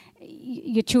when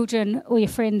your children or your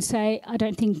friends say, I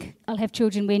don't think I'll have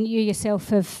children, when you yourself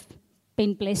have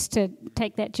been blessed to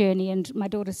take that journey, and my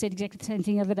daughter said exactly the same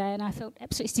thing the other day, and I felt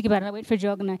absolutely sick about it. I went for a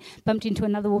jog and I bumped into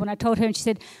another woman. I told her, and she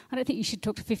said, I don't think you should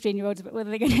talk to 15-year-olds about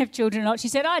whether they're going to have children or not. She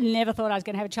said, I never thought I was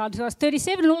going to have a child until I was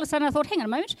 37, and all of a sudden I thought, hang on a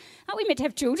moment, aren't we meant to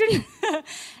have children?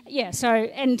 Yeah, so,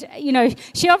 and, you know,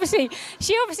 she obviously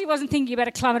wasn't thinking about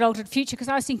a climate-altered future, because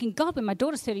I was thinking, God, when my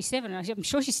daughter's 37, I'm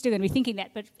sure she's still going to be thinking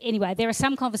that. But anyway, there are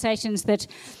some conversations that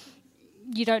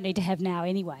you don't need to have now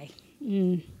anyway.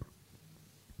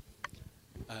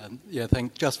 Yeah,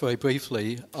 just very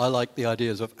briefly, I like the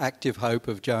ideas of active hope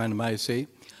of Joanna Macy.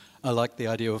 I like the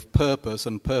idea of purpose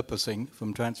and purposing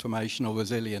from transformational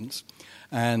resilience.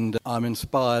 And I'm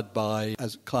inspired by,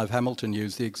 as Clive Hamilton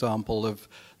used the example of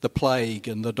the plague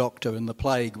and the doctor and the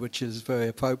plague, which is very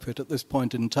appropriate at this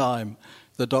point in time.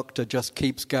 The doctor just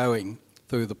keeps going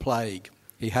through the plague.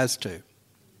 He has to.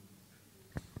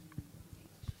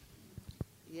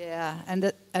 Yeah,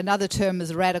 and another term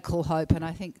is radical hope, and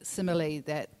I think similarly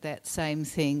that same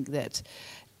thing, that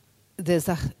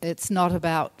it's not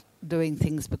about doing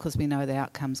things because we know the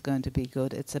outcome's going to be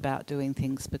good. It's about doing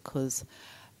things because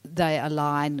they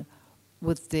align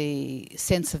with the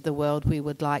sense of the world we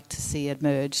would like to see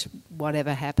emerge,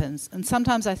 whatever happens. And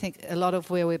sometimes I think a lot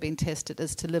of where we're being tested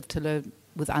is to learn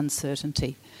with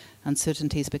uncertainty.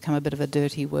 Uncertainty's become a bit of a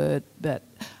dirty word, but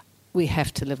we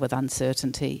have to live with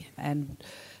uncertainty and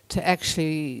to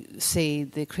actually see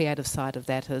the creative side of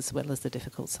that as well as the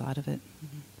difficult side of it.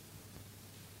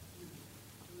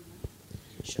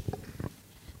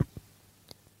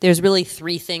 There's really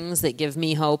three things that give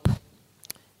me hope.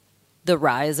 The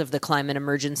rise of the climate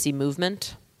emergency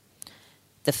movement,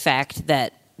 the fact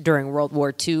that during World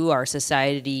War II, our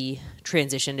society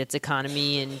transitioned its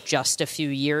economy in just a few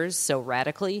years so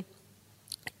radically,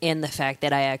 and the fact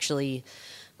that I actually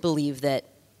believe that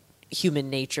human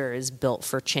nature is built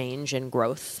for change and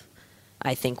growth.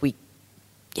 I think we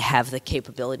have the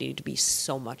capability to be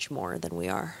so much more than we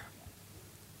are.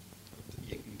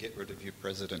 You can get rid of your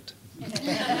president.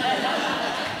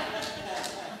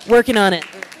 Working on it.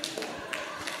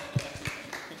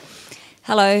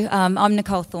 Hello, I'm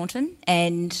Nicole Thornton,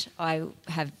 and I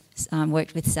have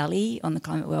worked with Sally on the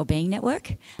Climate Wellbeing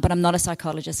Network, but I'm not a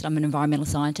psychologist, I'm an environmental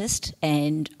scientist,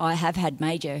 and I have had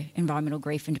major environmental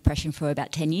grief and depression for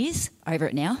about 10 years, over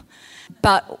it now.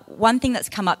 But one thing that's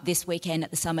come up this weekend at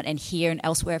the summit and here and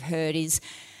elsewhere I've heard is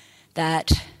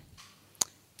that,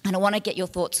 and I want to get your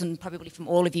thoughts, and probably from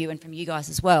all of you and from you guys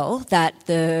as well, that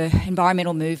the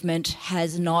environmental movement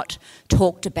has not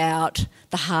talked about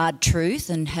the hard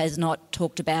truth and has not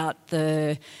talked about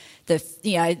the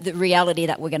reality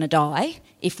that we're going to die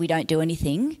if we don't do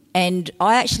anything. And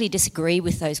I actually disagree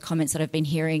with those comments that I've been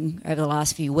hearing over the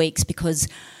last few weeks, because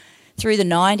through the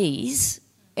 90s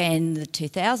and the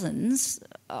 2000s,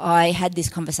 I had this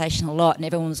conversation a lot and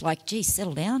everyone was like, geez,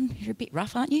 settle down, you're a bit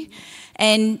rough, aren't you?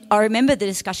 And I remember the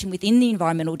discussion within the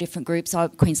environmental different groups,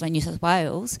 Queensland, New South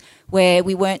Wales, where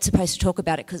we weren't supposed to talk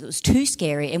about it because it was too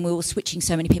scary and we were switching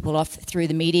so many people off through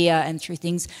the media and through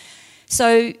things.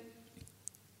 So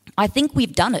I think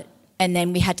we've done it, and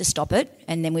then we had to stop it,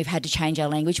 and then we've had to change our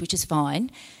language, which is fine.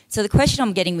 So the question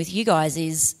I'm getting with you guys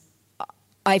is,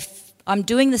 I'm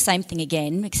doing the same thing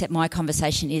again, except my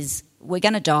conversation is, we're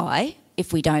going to die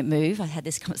if we don't move. I had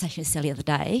this conversation with Sally the other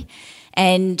day,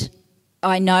 and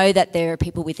I know that there are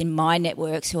people within my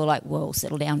networks who are like, well,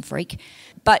 settle down, freak.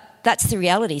 But that's the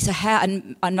reality. So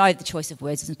and I know the choice of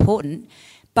words is important,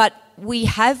 but we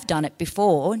have done it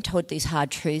before and told these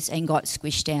hard truths and got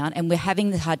squished down, and we're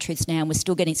having the hard truths now and we're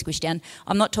still getting squished down.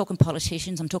 I'm not talking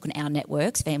politicians, I'm talking our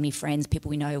networks, family, friends, people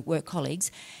we know, work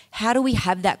colleagues. How do we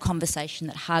have that conversation,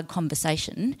 that hard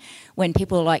conversation, when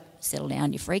people are like, settle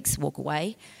down, you freaks, walk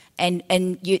away, and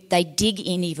they dig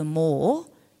in even more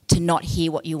to not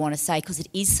hear what you want to say, because it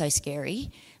is so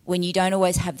scary when you don't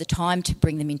always have the time to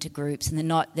bring them into groups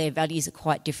and their values are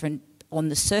quite different on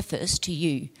the surface to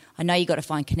you. I know you've got to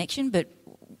find connection, but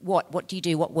what do you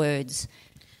do? What words?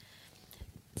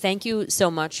 Thank you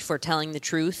so much for telling the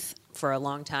truth for a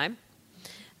long time.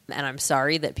 And I'm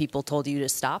sorry that people told you to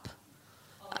stop.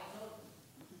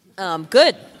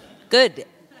 Good.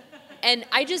 And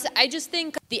I just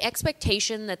think the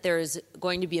expectation that there is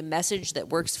going to be a message that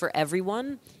works for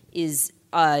everyone is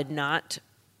not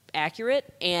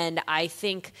accurate. And I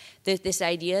think that this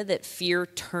idea that fear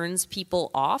turns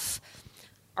people off,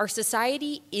 our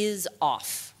society is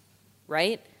off,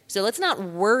 right? So let's not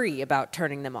worry about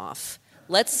turning them off.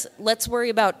 Let's worry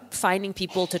about finding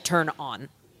people to turn on.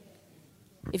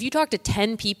 If you talk to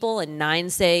 10 people and 9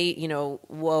 say,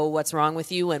 whoa, what's wrong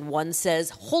with you? And 1 says,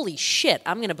 holy shit,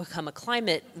 I'm going to become a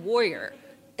climate warrior.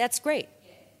 That's great.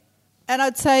 And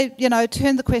I'd say,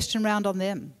 turn the question around on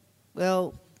them.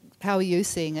 Well, how are you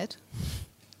seeing it?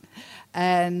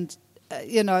 And,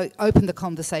 open the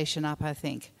conversation up, I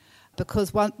think.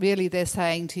 Because really they're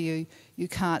saying to you, you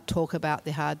can't talk about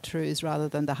the hard truths rather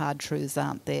than the hard truths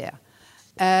aren't there.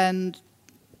 And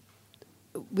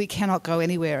we cannot go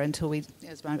anywhere until we,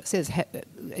 as Margaret says,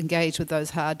 engage with those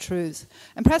hard truths.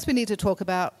 And perhaps we need to talk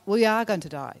about, we are going to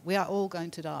die. We are all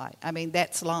going to die. I mean,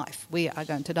 that's life. We are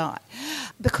going to die.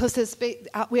 Because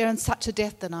we're in such a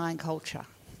death-denying culture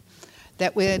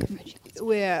that we're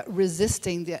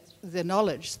resisting the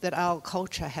knowledge that our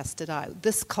culture has to die.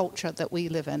 This culture that we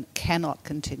live in cannot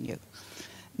continue.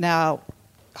 Now,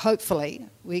 hopefully,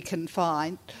 we can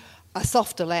find a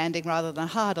softer landing rather than a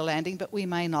harder landing, but we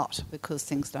may not because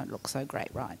things don't look so great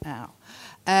right now.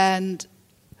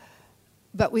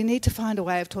 But we need to find a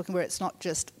way of talking where it's not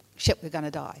just, shit, we're going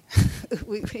to die.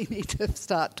 we need to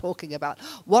start talking about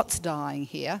what's dying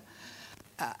here.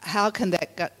 How can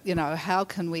how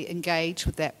can we engage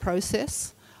with that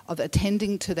process of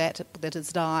attending to that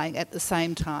is dying at the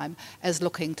same time as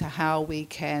looking to how we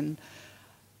can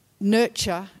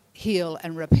nurture, heal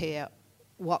and repair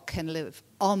what can live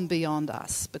on beyond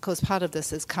us, because part of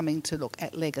this is coming to look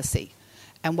at legacy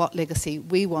and what legacy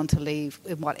we want to leave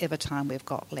in whatever time we've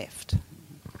got left.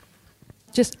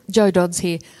 Just Jo Dodds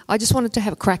here. I just wanted to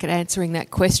have a crack at answering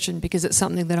that question because it's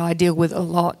something that I deal with a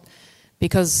lot,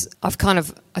 because I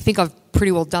think I've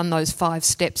pretty well done those 5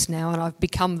 steps now, and I've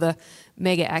become the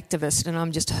mega activist, and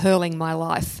I'm just hurling my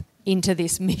life into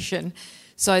this mission.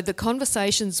 So the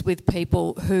conversations with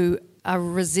people who are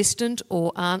resistant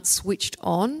or aren't switched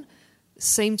on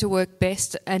seem to work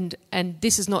best, and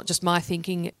this is not just my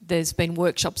thinking. There's been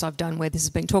workshops I've done where this has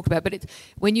been talked about, but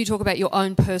when you talk about your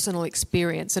own personal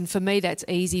experience, and for me that's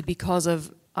easy because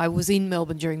I was in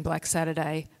Melbourne during Black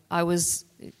Saturday. I was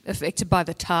affected by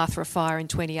the Tathra fire in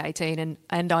 2018,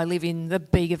 and I live in the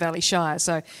Bega Valley Shire,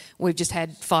 so we've just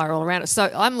had fire all around us.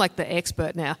 So I'm like the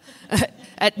expert now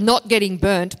at not getting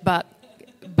burnt,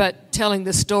 but telling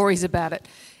the stories about it.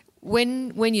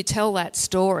 When you tell that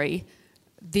story,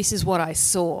 this is what I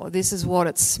saw, this is what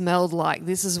it smelled like,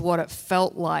 this is what it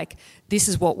felt like, this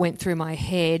is what went through my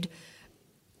head,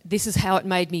 this is how it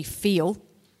made me feel,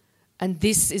 and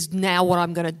this is now what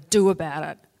I'm going to do about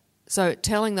it. So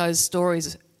telling those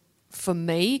stories, for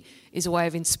me, is a way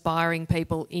of inspiring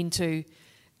people into,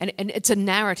 and it's a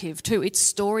narrative too, it's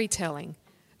storytelling.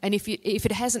 And if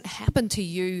it hasn't happened to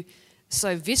you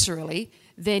so viscerally,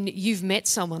 then you've met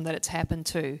someone that it's happened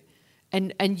to.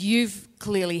 And you've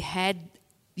clearly had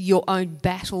your own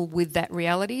battle with that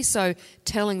reality. So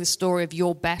telling the story of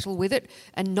your battle with it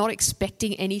and not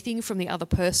expecting anything from the other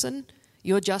person,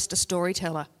 you're just a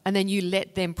storyteller. And then you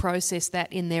let them process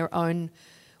that in their own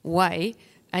way.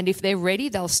 And if they're ready,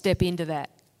 they'll step into that.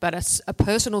 But a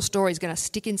personal story is going to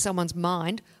stick in someone's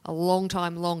mind a long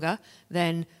time longer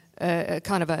than a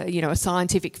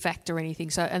scientific fact or anything.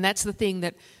 So, and that's the thing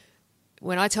that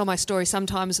when I tell my story,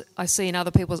 sometimes I see in other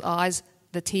people's eyes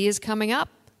the tears coming up,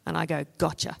 and I go,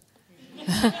 gotcha.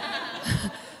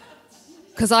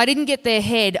 Because I didn't get their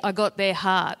head, I got their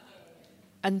heart.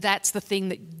 And that's the thing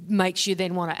that makes you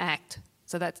then want to act.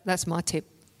 So that's my tip.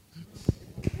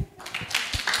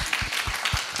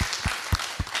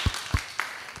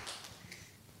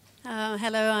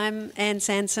 Hello, I'm Anne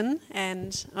Sanson,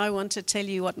 and I want to tell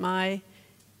you what my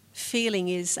feeling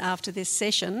is after this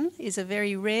session. Is a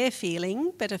very rare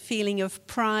feeling, but a feeling of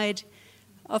pride,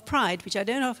 which I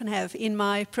don't often have in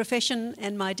my profession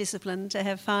and my discipline, to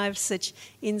have 5 such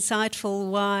insightful,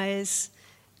 wise,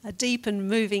 deep and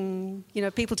moving,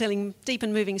 people telling deep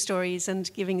and moving stories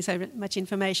and giving so much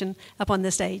information up on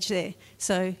the stage there.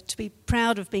 So to be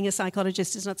proud of being a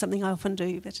psychologist is not something I often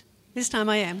do, but this time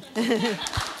I am.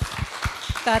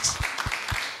 But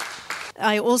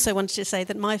I also wanted to say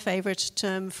that my favourite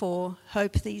term for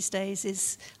hope these days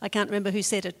is, I can't remember who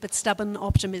said it, but stubborn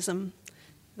optimism.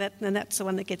 And that's the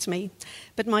one that gets me.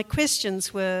 But my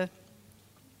questions were,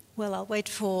 well, I'll wait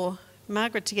for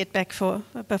Margaret to get back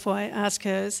before I ask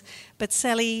hers. But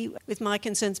Sally, with my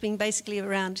concerns being basically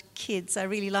around kids, I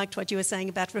really liked what you were saying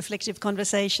about reflective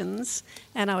conversations.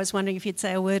 And I was wondering if you'd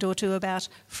say a word or two about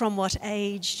from what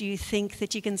age do you think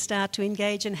that you can start to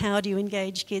engage, and how do you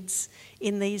engage kids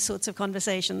in these sorts of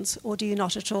conversations, or do you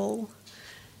not at all?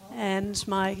 And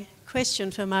my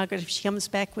question for Margaret, if she comes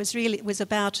back, was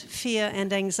about fear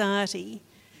and anxiety.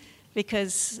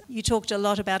 Because you talked a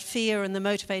lot about fear and the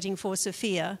motivating force of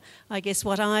fear. I guess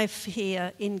what I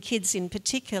hear in kids in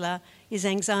particular is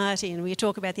anxiety, and we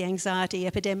talk about the anxiety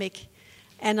epidemic.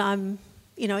 And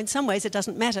in some ways it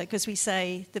doesn't matter, because we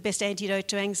say the best antidote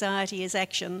to anxiety is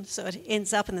action, so it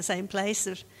ends up in the same place.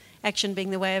 action being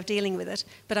the way of dealing with it.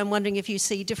 But I'm wondering if you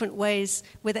see different ways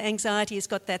whether anxiety has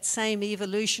got that same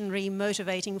evolutionary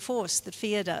motivating force that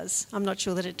fear does. I'm not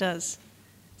sure that it does.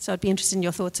 So I'd be interested in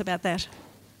your thoughts about that.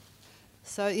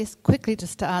 So, yes, quickly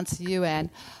just to answer you, Anne,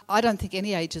 I don't think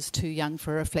any age is too young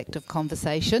for a reflective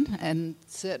conversation, and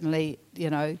certainly,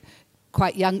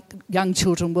 quite young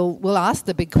children will ask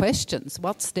the big questions.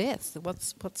 What's death?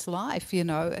 What's life?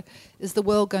 Is the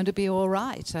world going to be all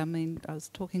right? I mean, I was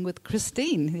talking with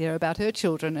Christine here about her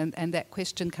children and that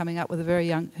question coming up with her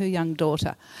young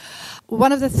daughter.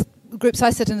 One of the groups I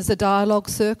sit in is a dialogue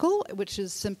circle, which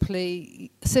is simply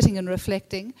sitting and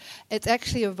reflecting. It's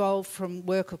actually evolved from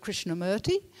work of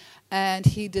Krishnamurti, and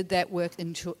he did that work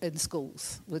in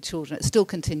schools with children. It still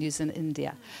continues in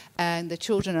India. And the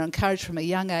children are encouraged from a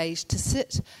young age to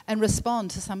sit and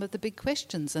respond to some of the big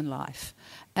questions in life.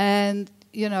 And,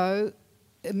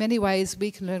 in many ways we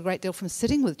can learn a great deal from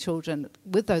sitting with children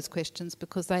with those questions,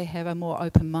 because they have a more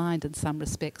open mind in some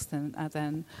respects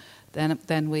than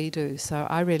we do. So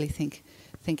I really think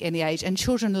any age, and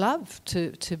children love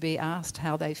to be asked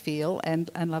how they feel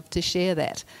and love to share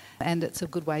that, and it's a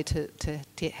good way to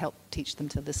help teach them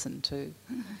to listen too.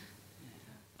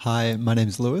 Hi, my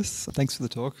name's Lewis. Thanks for the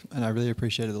talk, and I really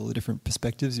appreciated all the different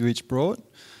perspectives you each brought.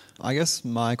 I guess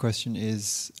my question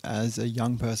is, as a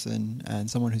young person and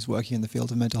someone who's working in the field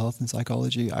of mental health and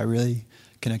psychology, I really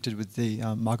connected with the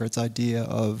Margaret's idea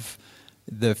of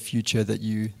the future that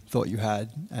you thought you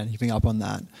had and giving up on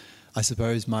that. I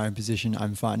suppose my own position,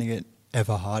 I'm finding it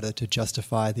ever harder to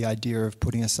justify the idea of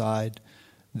putting aside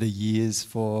the years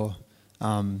for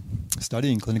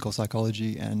studying clinical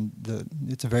psychology, and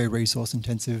it's a very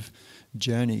resource-intensive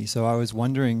journey. So I was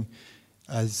wondering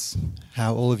as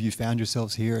how all of you found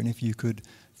yourselves here, and if you could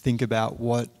think about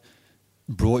what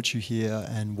brought you here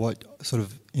and what sort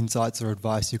of insights or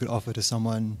advice you could offer to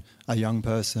someone, a young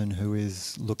person who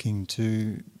is looking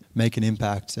to make an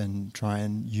impact and try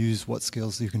and use what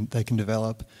skills they can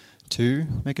develop to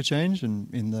make a change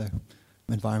in the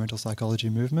environmental psychology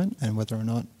movement, and whether or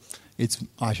not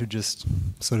I should just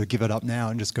sort of give it up now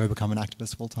and just go become an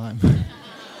activist full time.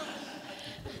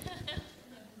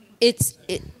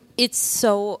 It's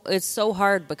so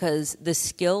hard, because the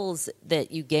skills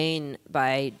that you gain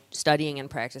by studying and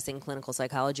practicing clinical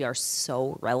psychology are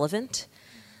so relevant,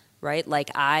 right? Like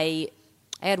I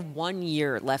had 1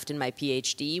 year left in my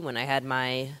PhD when I had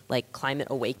my climate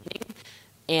awakening,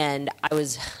 and I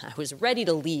was ready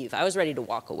to leave. I was ready to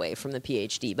walk away from the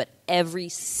PhD, but every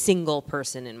single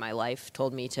person in my life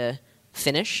told me to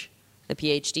finish the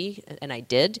PhD, and I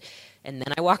did, and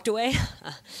then I walked away.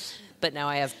 But now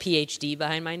I have PhD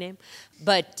behind my name.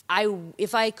 But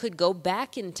if I could go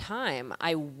back in time,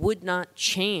 I would not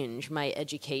change my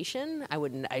education.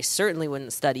 I certainly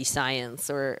wouldn't study science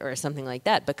or something like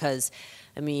that, because,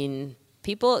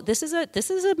 people, this is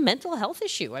a mental health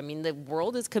issue. The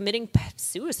world is committing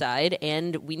suicide,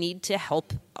 and we need to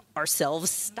help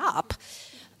ourselves stop.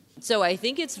 So I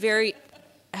think it's very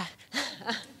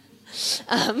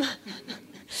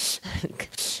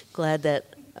glad that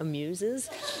amuses.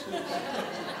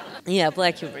 Yeah,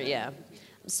 black humor, yeah.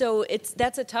 So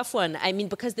that's a tough one.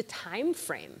 Because the time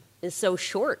frame is so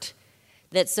short.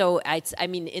 In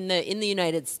the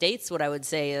United States, what I would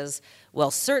say is,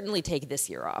 well, certainly take this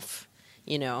year off,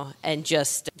 and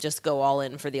just go all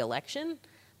in for the election.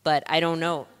 But I don't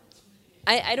know.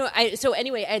 So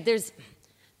anyway,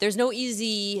 there's no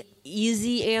easy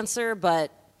answer,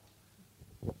 but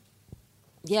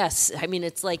yes,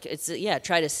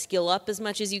 try to skill up as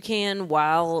much as you can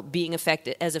while being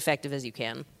as effective as you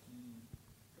can.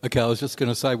 Okay, I was just going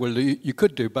to say, well, you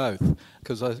could do both,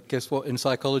 because I guess in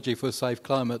psychology for a safe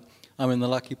climate, I'm in the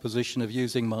lucky position of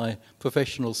using my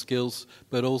professional skills,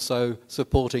 but also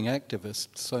supporting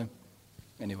activists. So,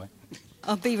 anyway.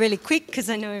 I'll be really quick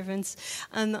because I know everyone's...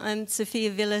 I'm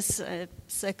Sophia Villas, a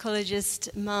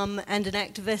psychologist, mum and an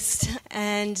activist,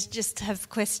 and just have a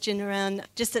question around,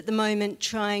 just at the moment,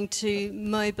 trying to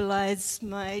mobilise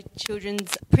my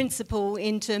children's principle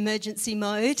into emergency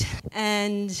mode,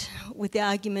 and with the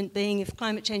argument being, if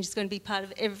climate change is going to be part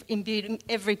of imbued in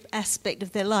every aspect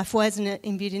of their life, why isn't it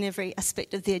imbued in every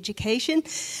aspect of the education?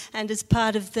 And as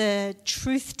part of the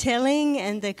truth-telling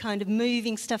and the kind of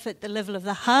moving stuff at the level of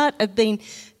the heart, I've been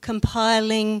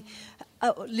compiling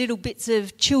little bits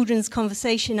of children's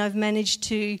conversation I've managed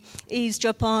to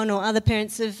eavesdrop on, or other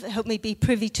parents have helped me be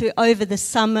privy to over the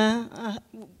summer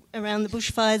around the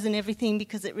bushfires and everything,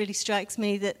 because it really strikes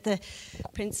me that the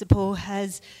principal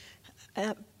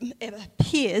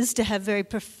appears to have very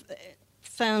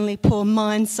profoundly poor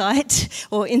mind sight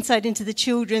or insight into the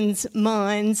children's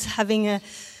minds, having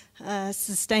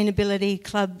sustainability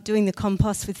club, doing the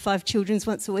compost with 5 children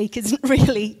once a week isn't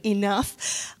really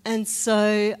enough. And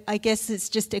so I guess it's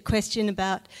just a question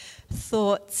about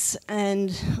thoughts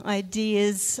and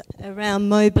ideas around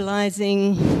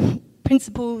mobilising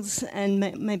principals and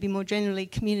maybe more generally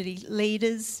community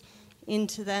leaders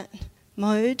into that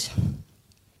mode.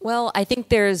 Well, I think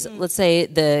there's, let's say,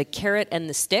 the carrot and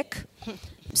the stick.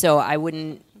 So I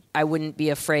wouldn't be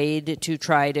afraid to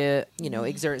try to,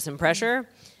 exert some pressure.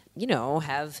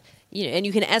 Have, and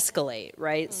you can escalate,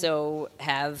 right? So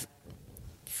have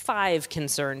 5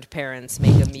 concerned parents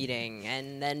make a meeting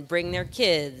and then bring their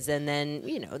kids, and then,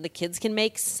 the kids can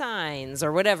make signs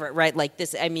or whatever, right? Like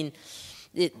this,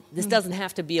 this doesn't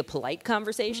have to be a polite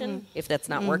conversation if that's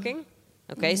not working.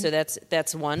 Okay, so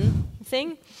that's one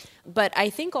thing. But I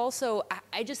think also,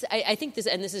 I think this,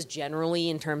 and this is generally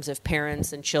in terms of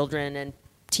parents and children and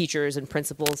teachers and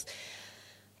principals,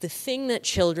 the thing that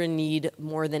children need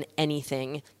more than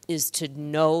anything is to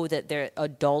know that their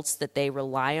adults that they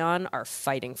rely on are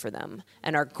fighting for them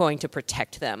and are going to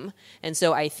protect them. And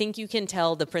so I think you can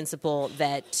tell the principal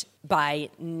that by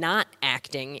not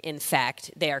acting, in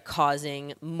fact, they are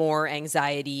causing more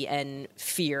anxiety and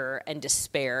fear and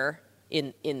despair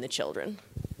in the children.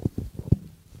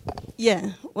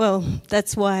 Yeah, well,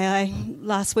 that's why I,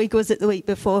 last week, or was it the week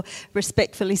before,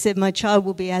 respectfully said my child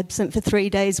will be absent for 3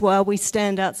 days while we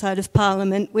stand outside of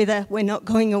Parliament with a "we're not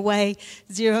going away"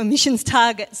 zero emissions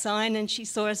target sign, and she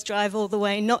saw us drive all the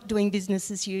way, not doing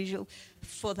business as usual,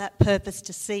 for that purpose,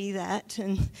 to see that,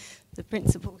 and the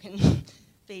principal can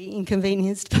be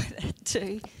inconvenienced by that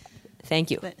too.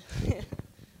 Thank you. But,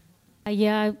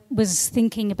 I was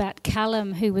thinking about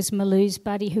Callum, who was Malou's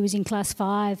buddy, who was in class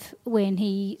 5 when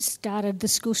he started the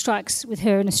school strikes with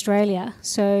her in Australia.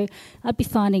 So I'd be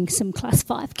finding some class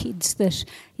 5 kids that,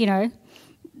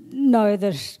 know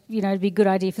that, it'd be a good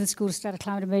idea for the school to start a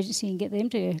climate emergency and get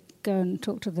them to go and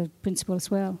talk to the principal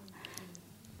as well.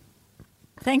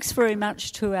 Thanks very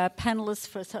much to our panellists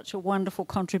for such a wonderful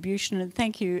contribution, and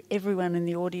thank you everyone in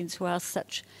the audience who asked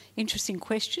such interesting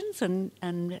questions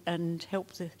and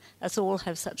helped us all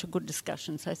have such a good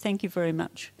discussion. So thank you very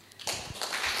much.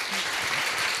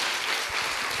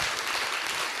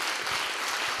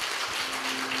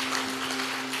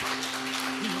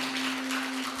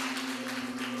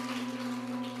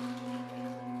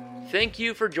 Thank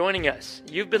you for joining us.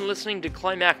 You've been listening to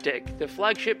Climactic, the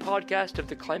flagship podcast of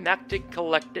the Climactic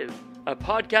Collective, a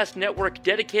podcast network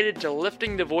dedicated to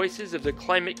lifting the voices of the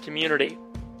climate community.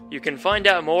 You can find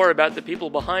out more about the people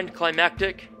behind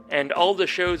Climactic and all the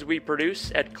shows we produce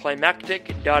at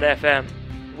climactic.fm.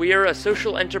 We are a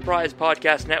social enterprise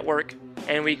podcast network,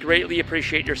 and we greatly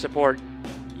appreciate your support.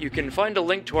 You can find a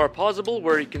link to our Pozible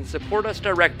where you can support us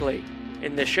directly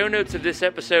in the show notes of this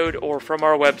episode or from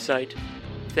our website.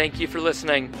 Thank you for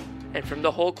listening, and from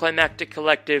the whole Climactic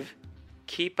Collective,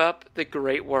 keep up the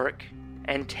great work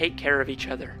and take care of each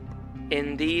other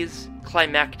in these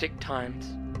climactic times.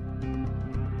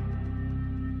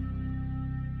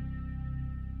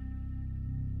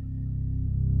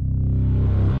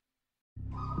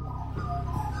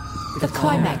 The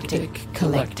Climactic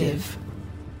Collective.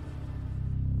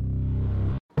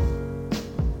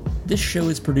 This show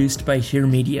is produced by Hear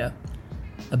Media,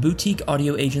 a boutique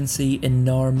audio agency in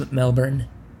Narm, Melbourne.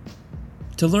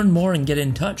 To learn more and get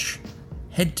in touch,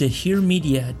 head to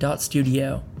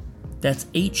hearmedia.studio. That's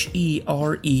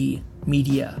HERE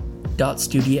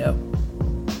media.studio.